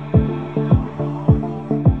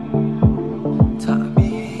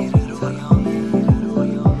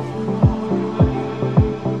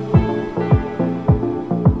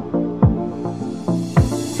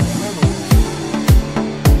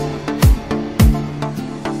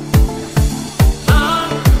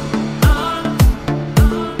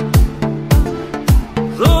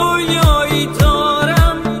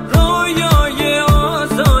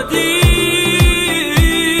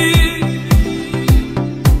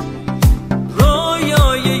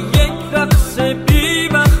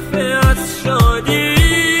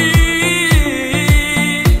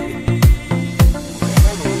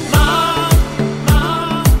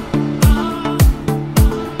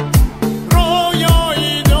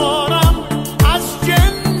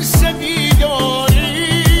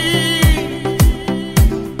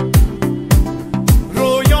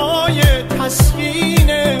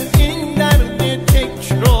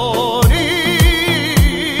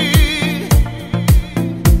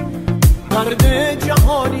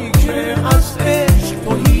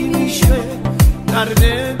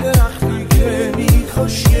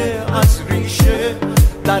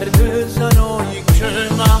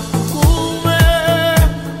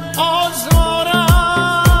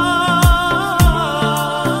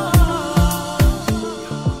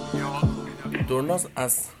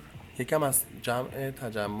 از یکم از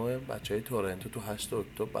تجمع بچهای تورنتو تو 8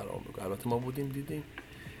 اکتبر برام بگو. البته ما بودیم دیدیم،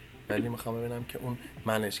 ولی میخوام ببینم که اون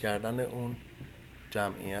منش کردن اون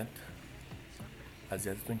جمعیت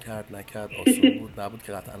اذیتتون کرد نکرد، آسون بود نبود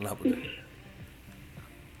که قطعا نبوده.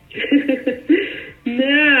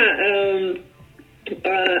 نه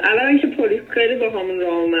اولا که پلیس خیلی با همون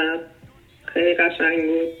راه اومد، خیلی قشنگ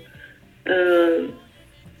بود.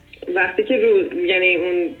 وقتی که یعنی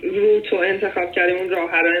اون روت رو انتخاب کردیم، اون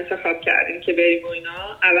راه رو انتخاب کردیم که بریم و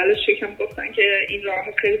اینا، اولش یکم گفتن که این راه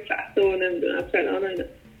خیلی سخته و نمیدونم فلان و اینا.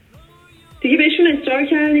 دیگه بهشون اصرار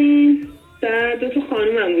کردیم و 2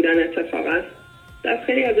 خانوم هم بودن اتفاقا.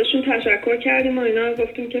 خیلی ازشون تشکر کردیم و اینا،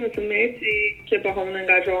 گفتیم که مثلا مرسی که با همون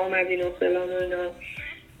انقدر راه آمدین و فلان و اینا.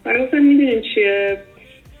 و گفتم میدونین چیه،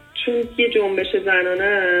 چون یه جنبش زنانه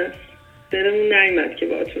است دلمون نیامد که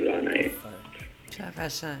باهاتون راه نریم. چه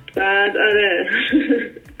قشنگ. بعد آره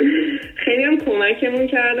خیلی هم کمکمون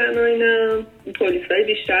کردن و اینا. پلیسای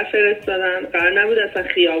بیشتر فرستادن، قرار نبود اصلا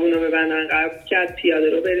خیابون رو ببندن، قرار بود که از پیاده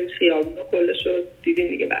رو بریم خیابون رو کلش رو دیدیم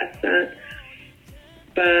دیگه بستن.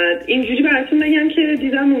 بعد اینجوری براتون بگم که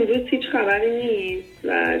دیدم اون روز هیچ خبری نیست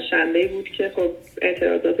و شنبه بود که خب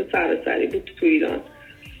اعتراضات سراسری بود تو ایران.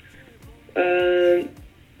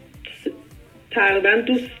 تقریبا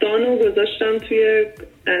دوستان رو گذاشتم توی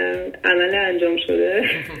عمل انجام شده.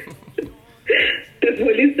 به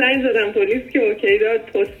پلیس زنگ زدم، پلیس که اوکی داد،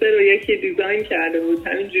 پوستر رو یکی دیزاین کرده بود،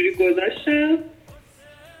 همینجوری گذاشتم.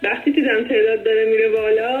 وقتی دیدم تعداد داره میره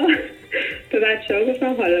بالا به بچه ها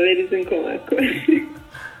گفتم حالا بریزین کمک کنید.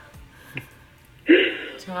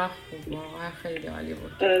 چقدر خوب، واقعا خیلی عالی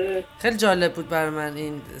بود. خیلی جالب بود برای من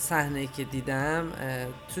این صحنه‌ای که دیدم.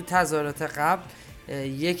 تو تظاهرات قبل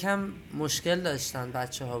یکم مشکل داشتن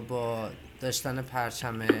بچه‌ها با داشتن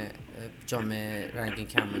پرچم جامعه رنگین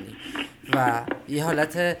کمونی و یه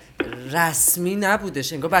حالت رسمی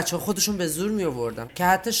نبودش، انگار بچه‌ها خودشون به زور می آوردن، که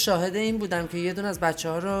حتی شاهد این بودم که یه دونه از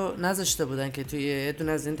بچه‌ها رو نذاشته بودن که توی یه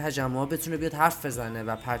دونه از این تجمعات بتونه بیاد حرف بزنه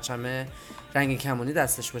و پرچم رنگین کمونی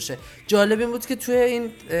دستش باشه. جالب این بود که توی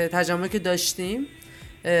این تجمعی که داشتیم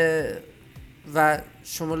و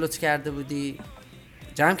شما لطف کرده بودی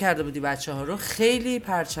جمع کرده بودی بچه‌ها رو، خیلی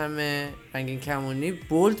پرچم رنگین کمونی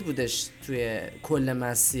بولد بودش توی کل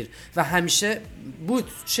مسیر و همیشه بود،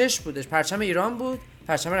 6 بودش، پرچم ایران بود،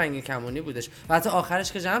 پرچم رنگین کمونی بودش و حتی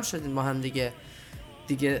آخرش که جمع شدیم ما هم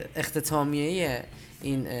دیگه اختتامیه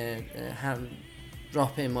این هم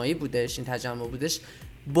راهپیمایی بودش، این تجمع بودش،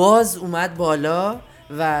 باز اومد بالا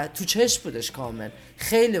و تو چشم بودش کامل.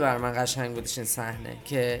 خیلی بر من قشنگ بودش این صحنه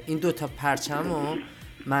که این 2 پرچم رو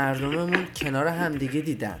مردممون کنار همدیگه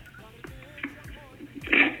دیدن.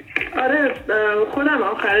 آره خودم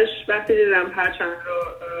آخرش وقتی دیدم پرچم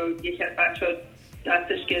رو یکی از بچه‌ها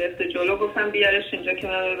دستش گرفته جلو، گفتم بیارش اینجا که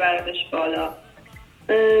من ببردش بالا.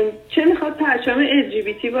 چه میخواد پرچم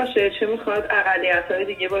LGBT باشه، چه میخواد اقلیت‌های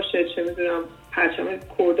دیگه باشه، چه میدونم پرچم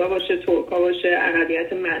کردا باشه، ترکا باشه،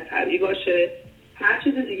 اقلیت مذهبی باشه، هر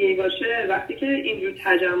چیز دیگه‌ای باشه، وقتی که اینجور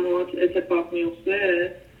تجمعات اتفاق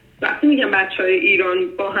میفته، وقتی میگم بچه‌های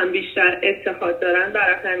ایران با هم بیشتر اتحاد دارن،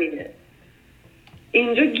 برای همینه.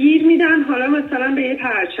 اینجا گیر میدن حالا مثلا به یه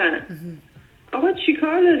پرچم. آقا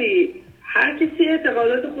چیکار داری؟ هر کسی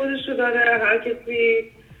اعتقادات خودش رو داره، هر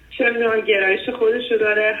کسی چه میدونم گرایش خودش رو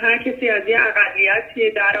داره، هر کسی از یه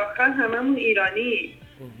اقلیتیه، در آخر هممون ایرانی.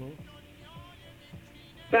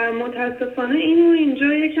 و متاسفانه اینو اینجا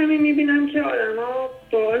یه کمی میبینم که آدما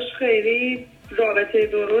باهاش خیلی رابطه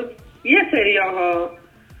درست، یه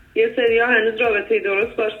سریا هنوز رابطه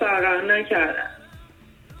درست باش برقرار نکردن.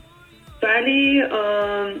 ولی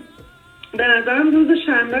به نظرم روز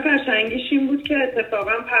شنبه قشنگیش این بود که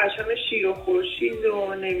اتفاقا پرچم شیر و خورشید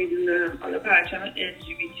و نمیدونم حالا پرچم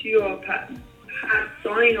LGBT و هر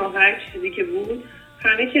ساین و هر چیزی که بود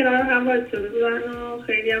همه کنار هم وایساده بودن و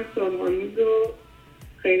خیلی هم صلح‌آمیز و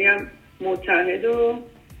خیلی هم متحد. و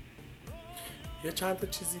یه چند تا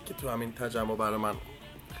چیزی که تو همین تجمع برای من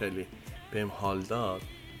خیلی بهم حال داد،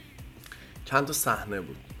 چند تا صحنه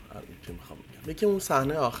بود که میخوام بگم. یکی اون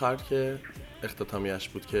صحنه آخر که اختتامیش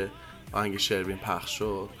بود که آهنگ شروین پخش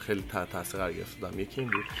شد، خیلی تحت تاثیر قرار گرفتم. یکی این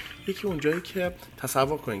بود. یکی اونجایی که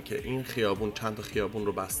تصور کنین که این خیابون، چند تا خیابون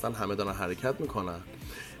رو بستن، همه دارن حرکت میکنن،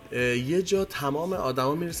 یه جا تمام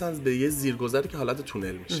آدما میرسن به یه زیرگذری که حالت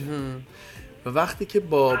تونل میشه و وقتی که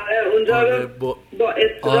با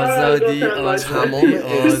آزادی تمام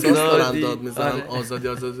احساس دارن داد میزنن آزادی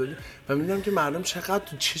و میدونم که مردم چقدر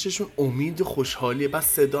تو چششون امید و خوشحالیه، بس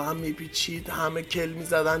صدا هم میپیچید، همه کل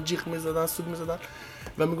میزدن، جیغ میزدن، سود میزدن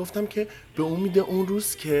و میگفتم که به امید اون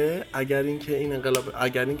روز که اگر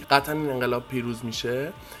اینکه قطعا این انقلاب پیروز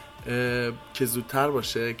میشه که زودتر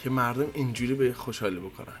باشه که مردم اینجوری به خوشحالی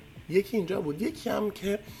بکنن. یکی اینجا بود. یکی هم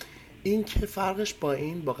که این که فرقش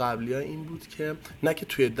با قبلی ها این بود که نه که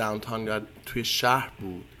توی داونتاون یا توی شهر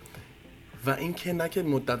بود و این که نه که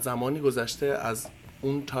مدت زمانی گذشته از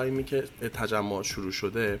اون تایمی که تجمع شروع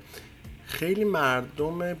شده، خیلی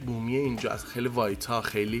مردم بومی اینجا از خیلی وایتا،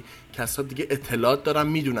 خیلی کسا دیگه اطلاعات دارن،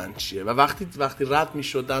 میدونن چیه و وقتی رد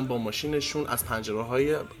میشدن با ماشینشون از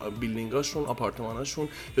پنجره‌های بیلدینگاشون، آپارتماناشون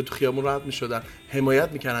یا تو خیابون رد میشدن،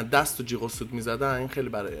 حمایت میکردن، دست و جیغ و سود میزدن. این خیلی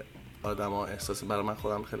برای آدما احساس، برای من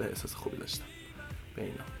خودم خیلی احساس خوبی داشتم به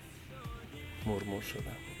اینا. مرمور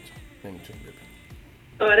شدم نمیتونیم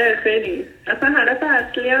ببینیم. آره خیلی. اصلا هدف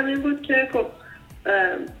اصلی هم این بود که خب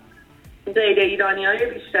غیر ایرانی‌های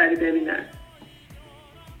بیشتری ببینن.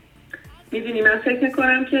 میدونی من فکر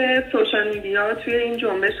میکنم که سوشال میدیا توی این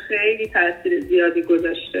جنبش خیلی تاثیر زیادی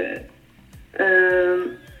گذاشته.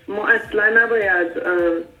 ما اصلا نباید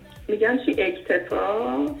میگن چی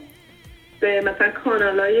اکتفا به مثلا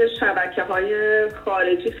کانالای شبکه‌های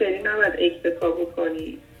خارجی خیلی نباید اکتفا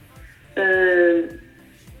بکنی.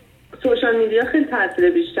 سوشال میدیا خیلی تاثیر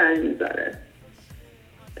بیشتری میذاره.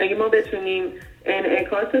 اگه ما بتونیم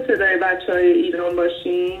انعکاس صدای بچه‌های ایران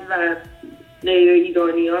باشیم و غیر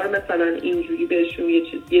ایرانی‌ها مثلا اینجوری بهشون یه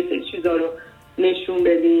سری چیزا رو نشون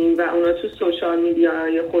بدیم و اونا تو سوشال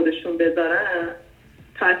میدیاهای خودشون بذارن،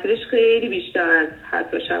 تاثیرش خیلی بیشتر از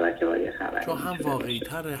حتی شبکه‌های خبری، چون هم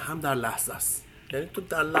واقعی‌تره هم در لحظه است. یعنی تو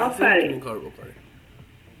در لحظه میتونی این کار بکنی.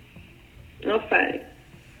 آفرین.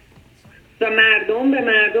 و مردم به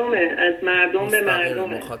مردمه، از مردم به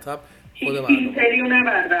مردمه، مخاطب خود مردم. این سریو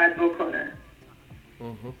نباید رد بکنه.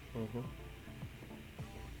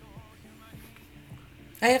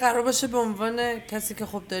 اگه قرار باشه به عنوان کسی که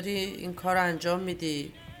خب داری این کار رو انجام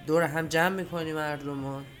میدی، دور هم جمع میکنی مردم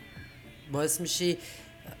رو، باعث میشی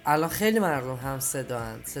الان خیلی مردم هم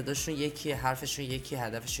صداشون یکیه، حرفشون یکیه،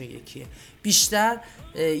 هدفشون یکیه، بیشتر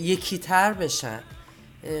یکی تر بشن.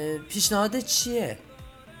 پیشنهاد چیه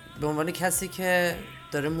به عنوان کسی که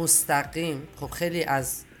داره مستقیم، خب خیلی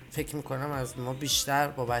از فکر میکنم از ما بیشتر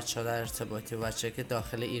با بچه ها در ارتباطی، با بچه که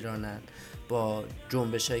داخل ایرانن، با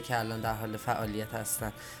جنبش هایی که الان در حال فعالیت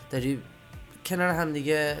هستن، داری کنار هم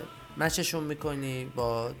دیگه مچشون میکنی،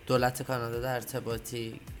 با دولت کانادا در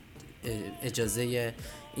ارتباطی، اجازه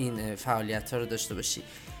این فعالیت ها رو داشته باشی.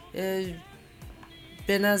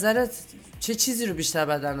 به نظرت چه چیزی رو بیشتر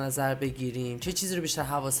باید در نظر بگیریم؟ چه چیزی رو بیشتر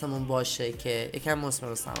حواسمون باشه که یکم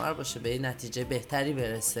مثمر و ثمر باشه، به این نتیجه بهتری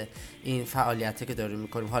برسه این فعالیتی که داریم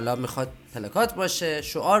میکنیم؟ حالا میخواد پلاکات باشه،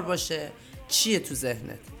 شعار باشه، چیه تو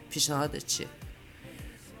ذهنت؟ پیشنهادت چیه؟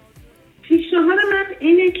 پیشنهاد من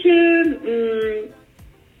اینه که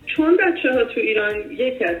چون بچه‌ها تو ایران،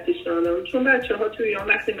 یکی از پیشنهادم، چون بچه‌ها تو ایران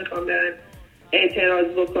وقتی میخوان برن اعتراض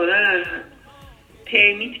بکنن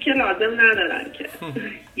پرمیت که لازم ندارن که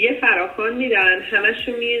یه فراخوان میدن،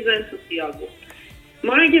 همشون میریزن تو خیابون.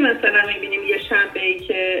 ما اگه مثلا میبینیم یه شنبه‌ای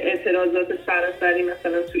که اعتراضات سراسری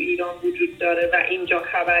مثلا تو ایران وجود داره و اینجا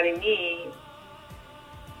خبری نیست،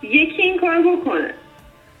 یکی این کار بکنه،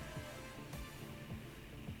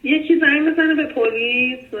 یکی زنگ بزنه به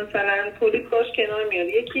پلیس، مثلا پلیس باش کنار میاد،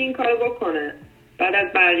 یکی این کار بکنه، بعد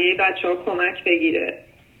از بقیه بچه‌ها کمک بگیره.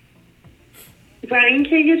 و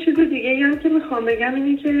اینکه یه چیز دیگه هم که میخوام بگم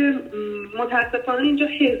اینه که متاسفانه اینجا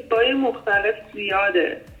حزبای مختلف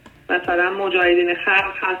زیاده، مثلا مجاهدین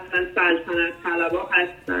خلق هستن، سلطنت طلبا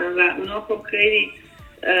هستن و اونا خب خیلی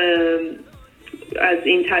از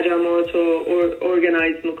این تجمعات رو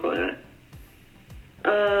ارگنایز میکنن.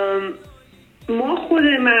 ما خود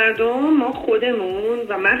مردم، ما خودمون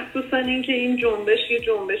و مخصوصا اینکه این جنبش یه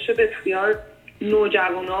جنبش بسیار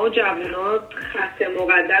نوجوانا و جوانا خط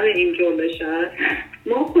مقدم این جنبشن،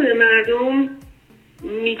 ما خود مردم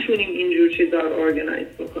میتونیم اینجور چیزا رو ارگنایز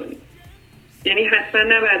بکنیم. یعنی حتما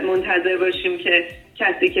نباید منتظر باشیم که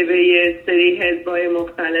کسی که به یه سری حزبای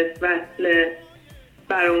مختلف وصله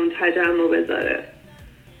برای اون تجمع بذاره.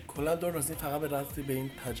 کلا درستی فقط به راستی به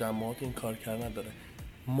این تجمعات این کار کردن نداره.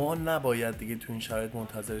 ما نباید دیگه تو این شرایط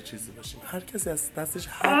منتظر چیزی باشیم. هر کسی از دستش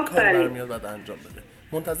هر کار برمیاد باید انجام بده.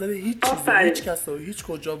 منتظر هیچ چیزی، هیچ کس و هیچ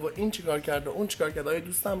کجا و این چیکار کرده، اون چیکار کرده، آیا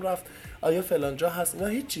دوستم رفت، آیا فلان جا هست، اینا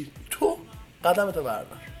هیچی. تو قدمتو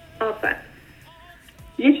بردار. آفرین.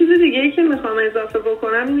 یه چیز دیگه ای که میخوام اضافه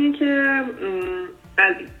بکنم اینه که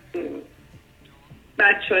از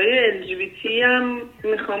بچهای LGBT هم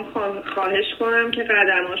میخوام خواهش کنم که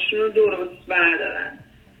قدماشون رو درست بردارن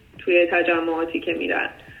توی تجمعاتی که میرن.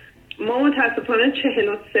 ما متاسفانه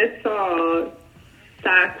 43 سال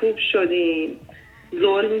سرکوب شدیم،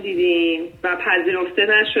 ظلم دیدیم و پذیرفته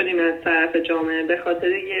نشدیم از طرف جامعه به خاطر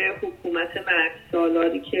یه حکومت مرد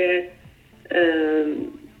سالاری که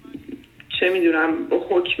چه میدونم با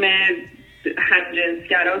حکم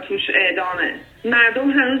همجنسگرا توش اعدامه.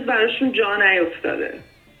 مردم هنوز براشون جا نیفتاده.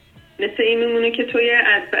 مثل این میمونه که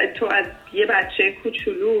تو از یه بچه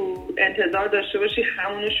کوچولو انتظار داشته باشی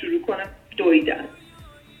همونو شروع کنه دویدن.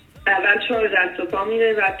 اول 4 دست و پا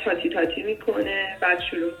میره و تاتی تاتی میکنه، بعد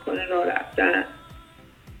شروع کنه راه رفتن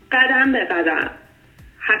قدم به قدم.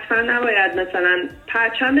 حتما نباید مثلا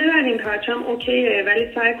پرچم ببریم، پرچم اوکیه،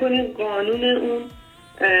 ولی سعی کنیم قانون اون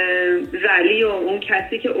رلی و اون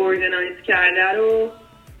کسی که ارگنایز کرده رو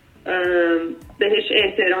بهش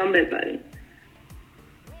احترام بذاریم.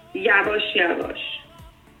 یواش یواش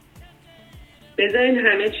بذارین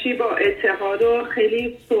همه چی با اتحاد و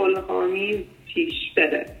خیلی صلح‌آمیز پیش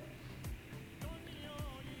بره.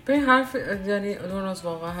 به حرف یعنی نوروز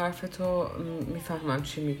واقعا حرف تو میفهمم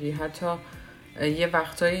چی میگی. حتی یه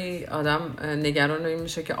وقتایی آدم نگران این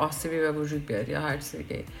میشه که آسیبی به وجود بیاد یا هر چیزی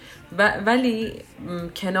دیگه، ولی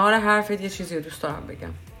کنار حرفت یه چیزی رو دوست دارم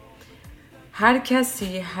بگم. هر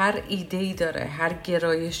کسی هر ایده‌ای داره، هر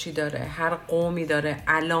گرایشی داره، هر قومی داره،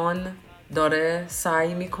 الان داره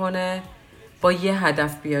سعی میکنه با یه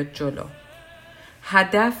هدف بیاد جلو.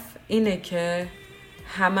 هدف اینه که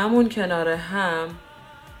هممون کنار هم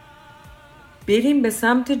بریم به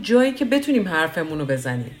سمت جایی که بتونیم حرفمون رو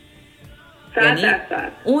بزنیم. یعنی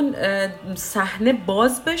اون صحنه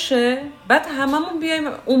باز بشه، بعد هممون بیایم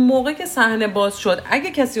اون موقع که صحنه باز شد،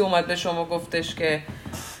 اگه کسی اومد به شما گفتش که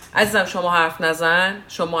عزیزم شما حرف نزن،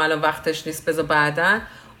 شما الان وقتش نیست بذار بعداً،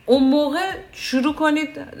 اون موقع شروع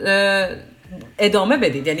کنید ادامه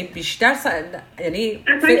بدید. یعنی بیشتر یعنی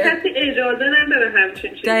اصلا کسی اجازه نداره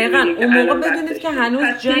همچین چیزی. دقیقاً اون موقع بدونید که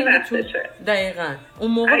هنوز جنگتون دقیقاً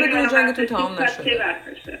اون موقع بدونید جنگتون تمام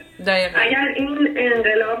نشده. دقیقاً اگر این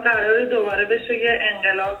انقلاب قراره دوباره بشه یه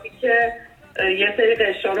انقلابی که یه سری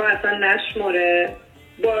قشرها رو اصلا نشمره،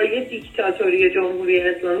 با یه دیکتاتوری جمهوری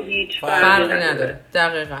اسلامی هیچ فرقی نداره.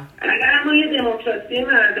 دقیقاً اگر ما یه دموکراسی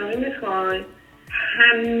مردمی میخوایم،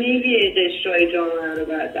 همه قشرهای جامعه رو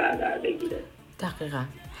باید در بگیره. دقیقاً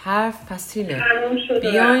حرف پسینه.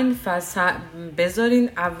 بیاین بذارین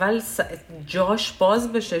اول جاش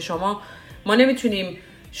باز بشه. ما نمیتونیم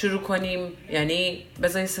شروع کنیم، یعنی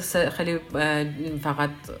بذارین خیلی فقط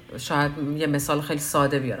شاید یه مثال خیلی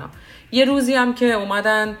ساده بیارم. یه روزی هم که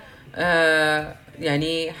اومدن،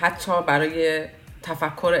 یعنی حتی برای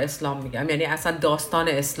تفکر اسلام میگم، یعنی اصلا داستان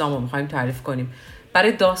اسلام رو میخوایم تعریف کنیم،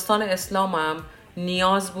 برای داستان اسلام هم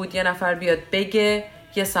نیاز بود یه نفر بیاد بگه،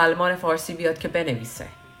 یه سلمان فارسی بیاد که بنویسه.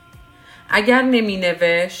 اگر نمی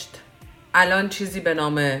نوشت الان چیزی به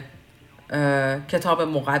نام کتاب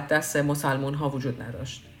مقدس مسلمون ها وجود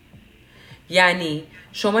نداشت. یعنی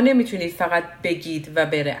شما نمیتونید فقط بگید و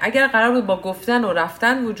بره. اگر قرار بود با گفتن و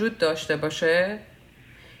رفتن وجود داشته باشه،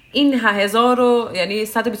 این یعنی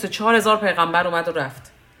 124,000 پیغمبر اومد و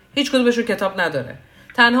رفت، هیچ کدومشون کتاب نداره.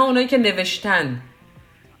 تنها اونایی که نوشتن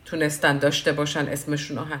تونستن داشته باشن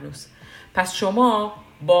اسمشون رو هنوز. پس شما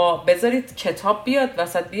بذارید کتاب بیاد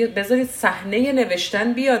وسط، بذارید صحنه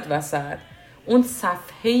نوشتن بیاد وسط، اون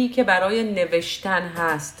صفحه‌ای که برای نوشتن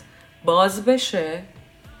هست باز بشه.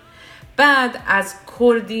 بعد از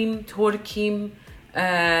کردیم، ترکیم،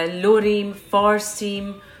 لوریم،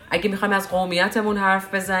 فارسیم، اگه میخوایم از قومیتمون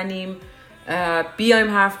حرف بزنیم،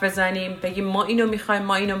 بیایم حرف بزنیم، بگیم ما اینو میخوایم،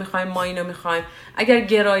 ما اینو میخوایم، ما اینو میخوایم. اگر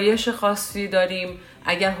گرایش خاصی داریم،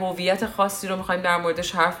 اگر هویت خاصی رو میخوایم در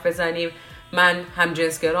موردش حرف بزنیم، من هم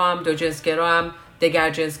جنسگرام، دو جنسگرام، دگر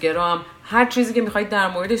جنسگرام، هر چیزی که میخواید در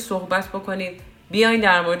موردش صحبت بکنید، بیاین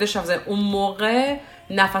در موردش حرف بزنیم. اون موقع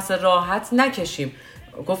نفس راحت نکشیم.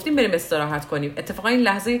 گفتیم بریم استراحت کنیم، اتفاقا این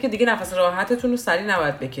لحظه‌ای که دیگه نفس راحتتون رو سریع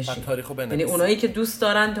نباید بکشید. یعنی اونایی که دوست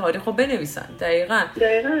دارن تاریخو بنویسن. دقیقاً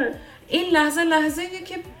این لحظه‌ایه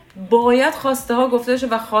که باید خواسته ها گفته بشه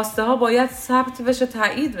و خواسته ها باید ثبت بشه،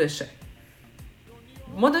 تایید بشه.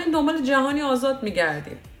 ما داریم دنبال جهانی آزاد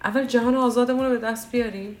میگردیم. اول جهان آزادمون رو به دست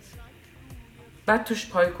بیاریم، بعد توش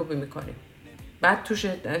پایکوبی میکنیم، بعد توش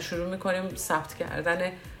شروع میکنیم ثبت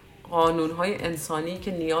کردن قانون‌های انسانی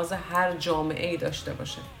که نیاز هر جامعه‌ای داشته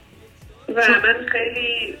باشه. و من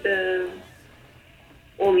خیلی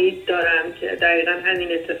امید دارم که دقیقاً همین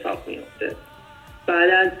اتفاق میفته. بعد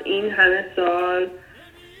از این همه سال،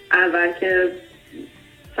 اول که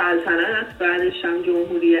سلطنت، بعدش هم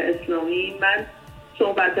جمهوری اسلامی، من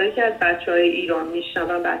صحبت‌هایی که از بچه‌های ایران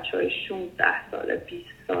میشنوم، بچه‌های 16 ساله، 20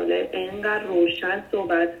 ساله، اینقدر روشن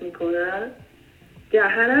صحبت میکنن،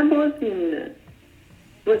 دهنم باز میمونه.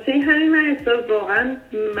 واسه همین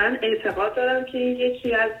من اعتقاد دارم که این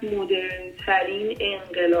یکی از مدرن ترین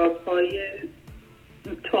انقلاب‌های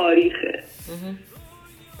تاریخه.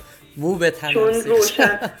 مو به تنم چون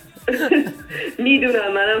روشن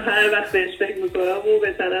میدونم، منم هر وقت بهش فکر میکنم مو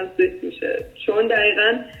به تنم سیخ میشه، چون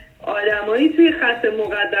دقیقاً آدمایی توی خط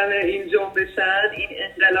مقدمه این جنبشن، این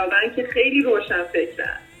انقلابن که خیلی روشن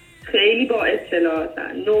فکرن، خیلی با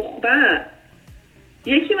اطلاعاتن، نخبه.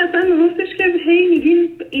 یکی مثلا میگفتش که هی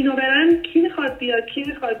میگین اینو برن کی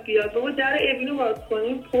میخواد بیاد بابا در اوینو باز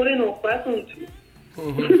کنیم پر نخبت اون تو.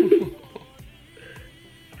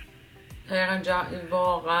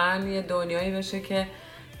 واقعا یه دنیایی بشه که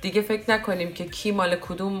دیگه فکر نکنیم که کی مال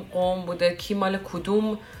کدوم قوم بوده، کی مال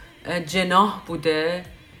کدوم جناح بوده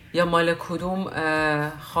یا مال کدوم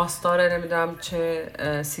خواستار نمیدونم چه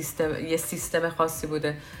یه سیستم خاصی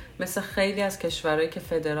بوده. مثل خیلی از کشورهایی که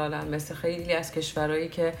فدرالن، مثل خیلی از کشورهایی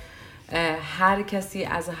که هر کسی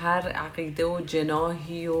از هر عقیده و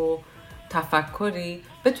جناحی و تفکری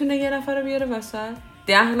بتونه یه نفر رو بیاره وسط،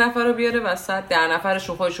 10 نفر رو بیاره وسط، 10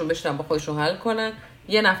 نفرشون خودشون بشنن با خودشون حل کنن،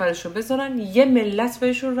 یه نفرشون بذارن، یه ملت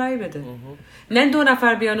بهشون رای بده. نه 2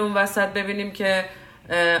 نفر بیان اون وسط ببینیم که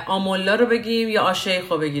آمولا رو بگیم یا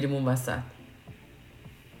آشیخ رو بگیریم اون وسط.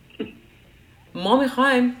 ما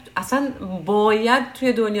میخوایم اصلا باید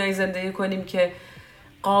توی دنیای زندگی کنیم که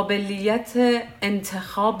قابلیت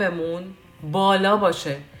انتخابمون بالا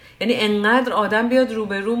باشه. یعنی انقدر آدم بیاد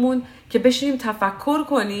روبرومون که بشینیم تفکر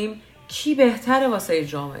کنیم کی بهتره واسه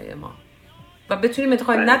جامعه ما و بتونیم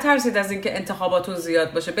انتخاب. نترسید از اینکه انتخاباتون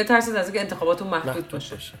زیاد باشه، بترسید از اینکه انتخاباتون محدود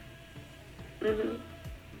باشه.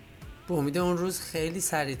 به امید اون روز خیلی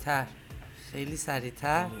سریعتر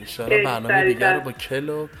انشالله برنامه دیگر رو با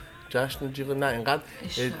کلو جشن و جیغ نه اینقدر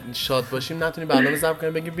شاد باشیم نتونیم برنامه ضبط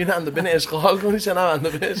کنیم بگیم بیننده بین اشغال کنی شنونده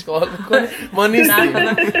بین اشغال میکنی ما نیستیم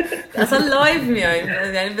اصلا لایو میایم،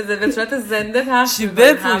 یعنی به صورت زنده پخش چی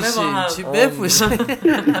بپوشیم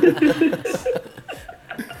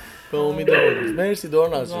به امید اون. مرسی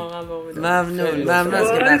دورناز ممنون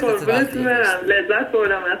از که وقتت دادی. لذت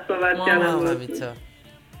بردم از صحبت کردن.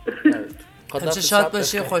 همیشه شاد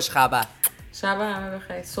باشی و خوش خبر. شب همه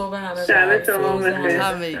بخیر، صبح همه بخیر، شب شما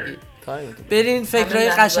بخیر. برین فکرای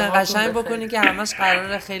قشنگ بکنین که همش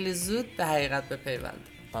قراره خیلی زود به حقیقت بپیوند.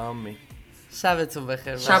 آمین. شبتون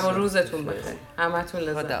بخیر. شب و روزتون بخیر. همتون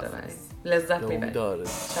لذت ببرید. لذت میبرید.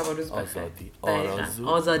 شب و روز بخیر.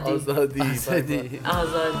 آزادی.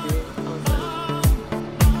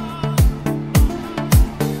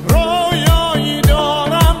 رویایی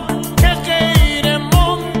دارم که غیر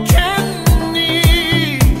ممکن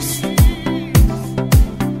نیست،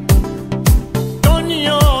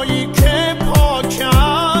 دنیایی که پاک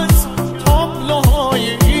از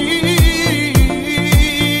تابلوهای ایست،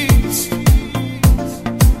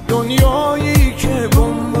 دنیایی که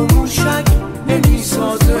بمب و موشک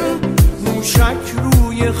نمیسازه، موشک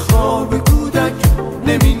روی خواب کودک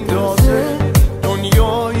نمیندازه،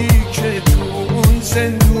 دنیایی که تو اون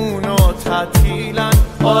زندونا تعطیلن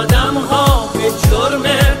آدم ها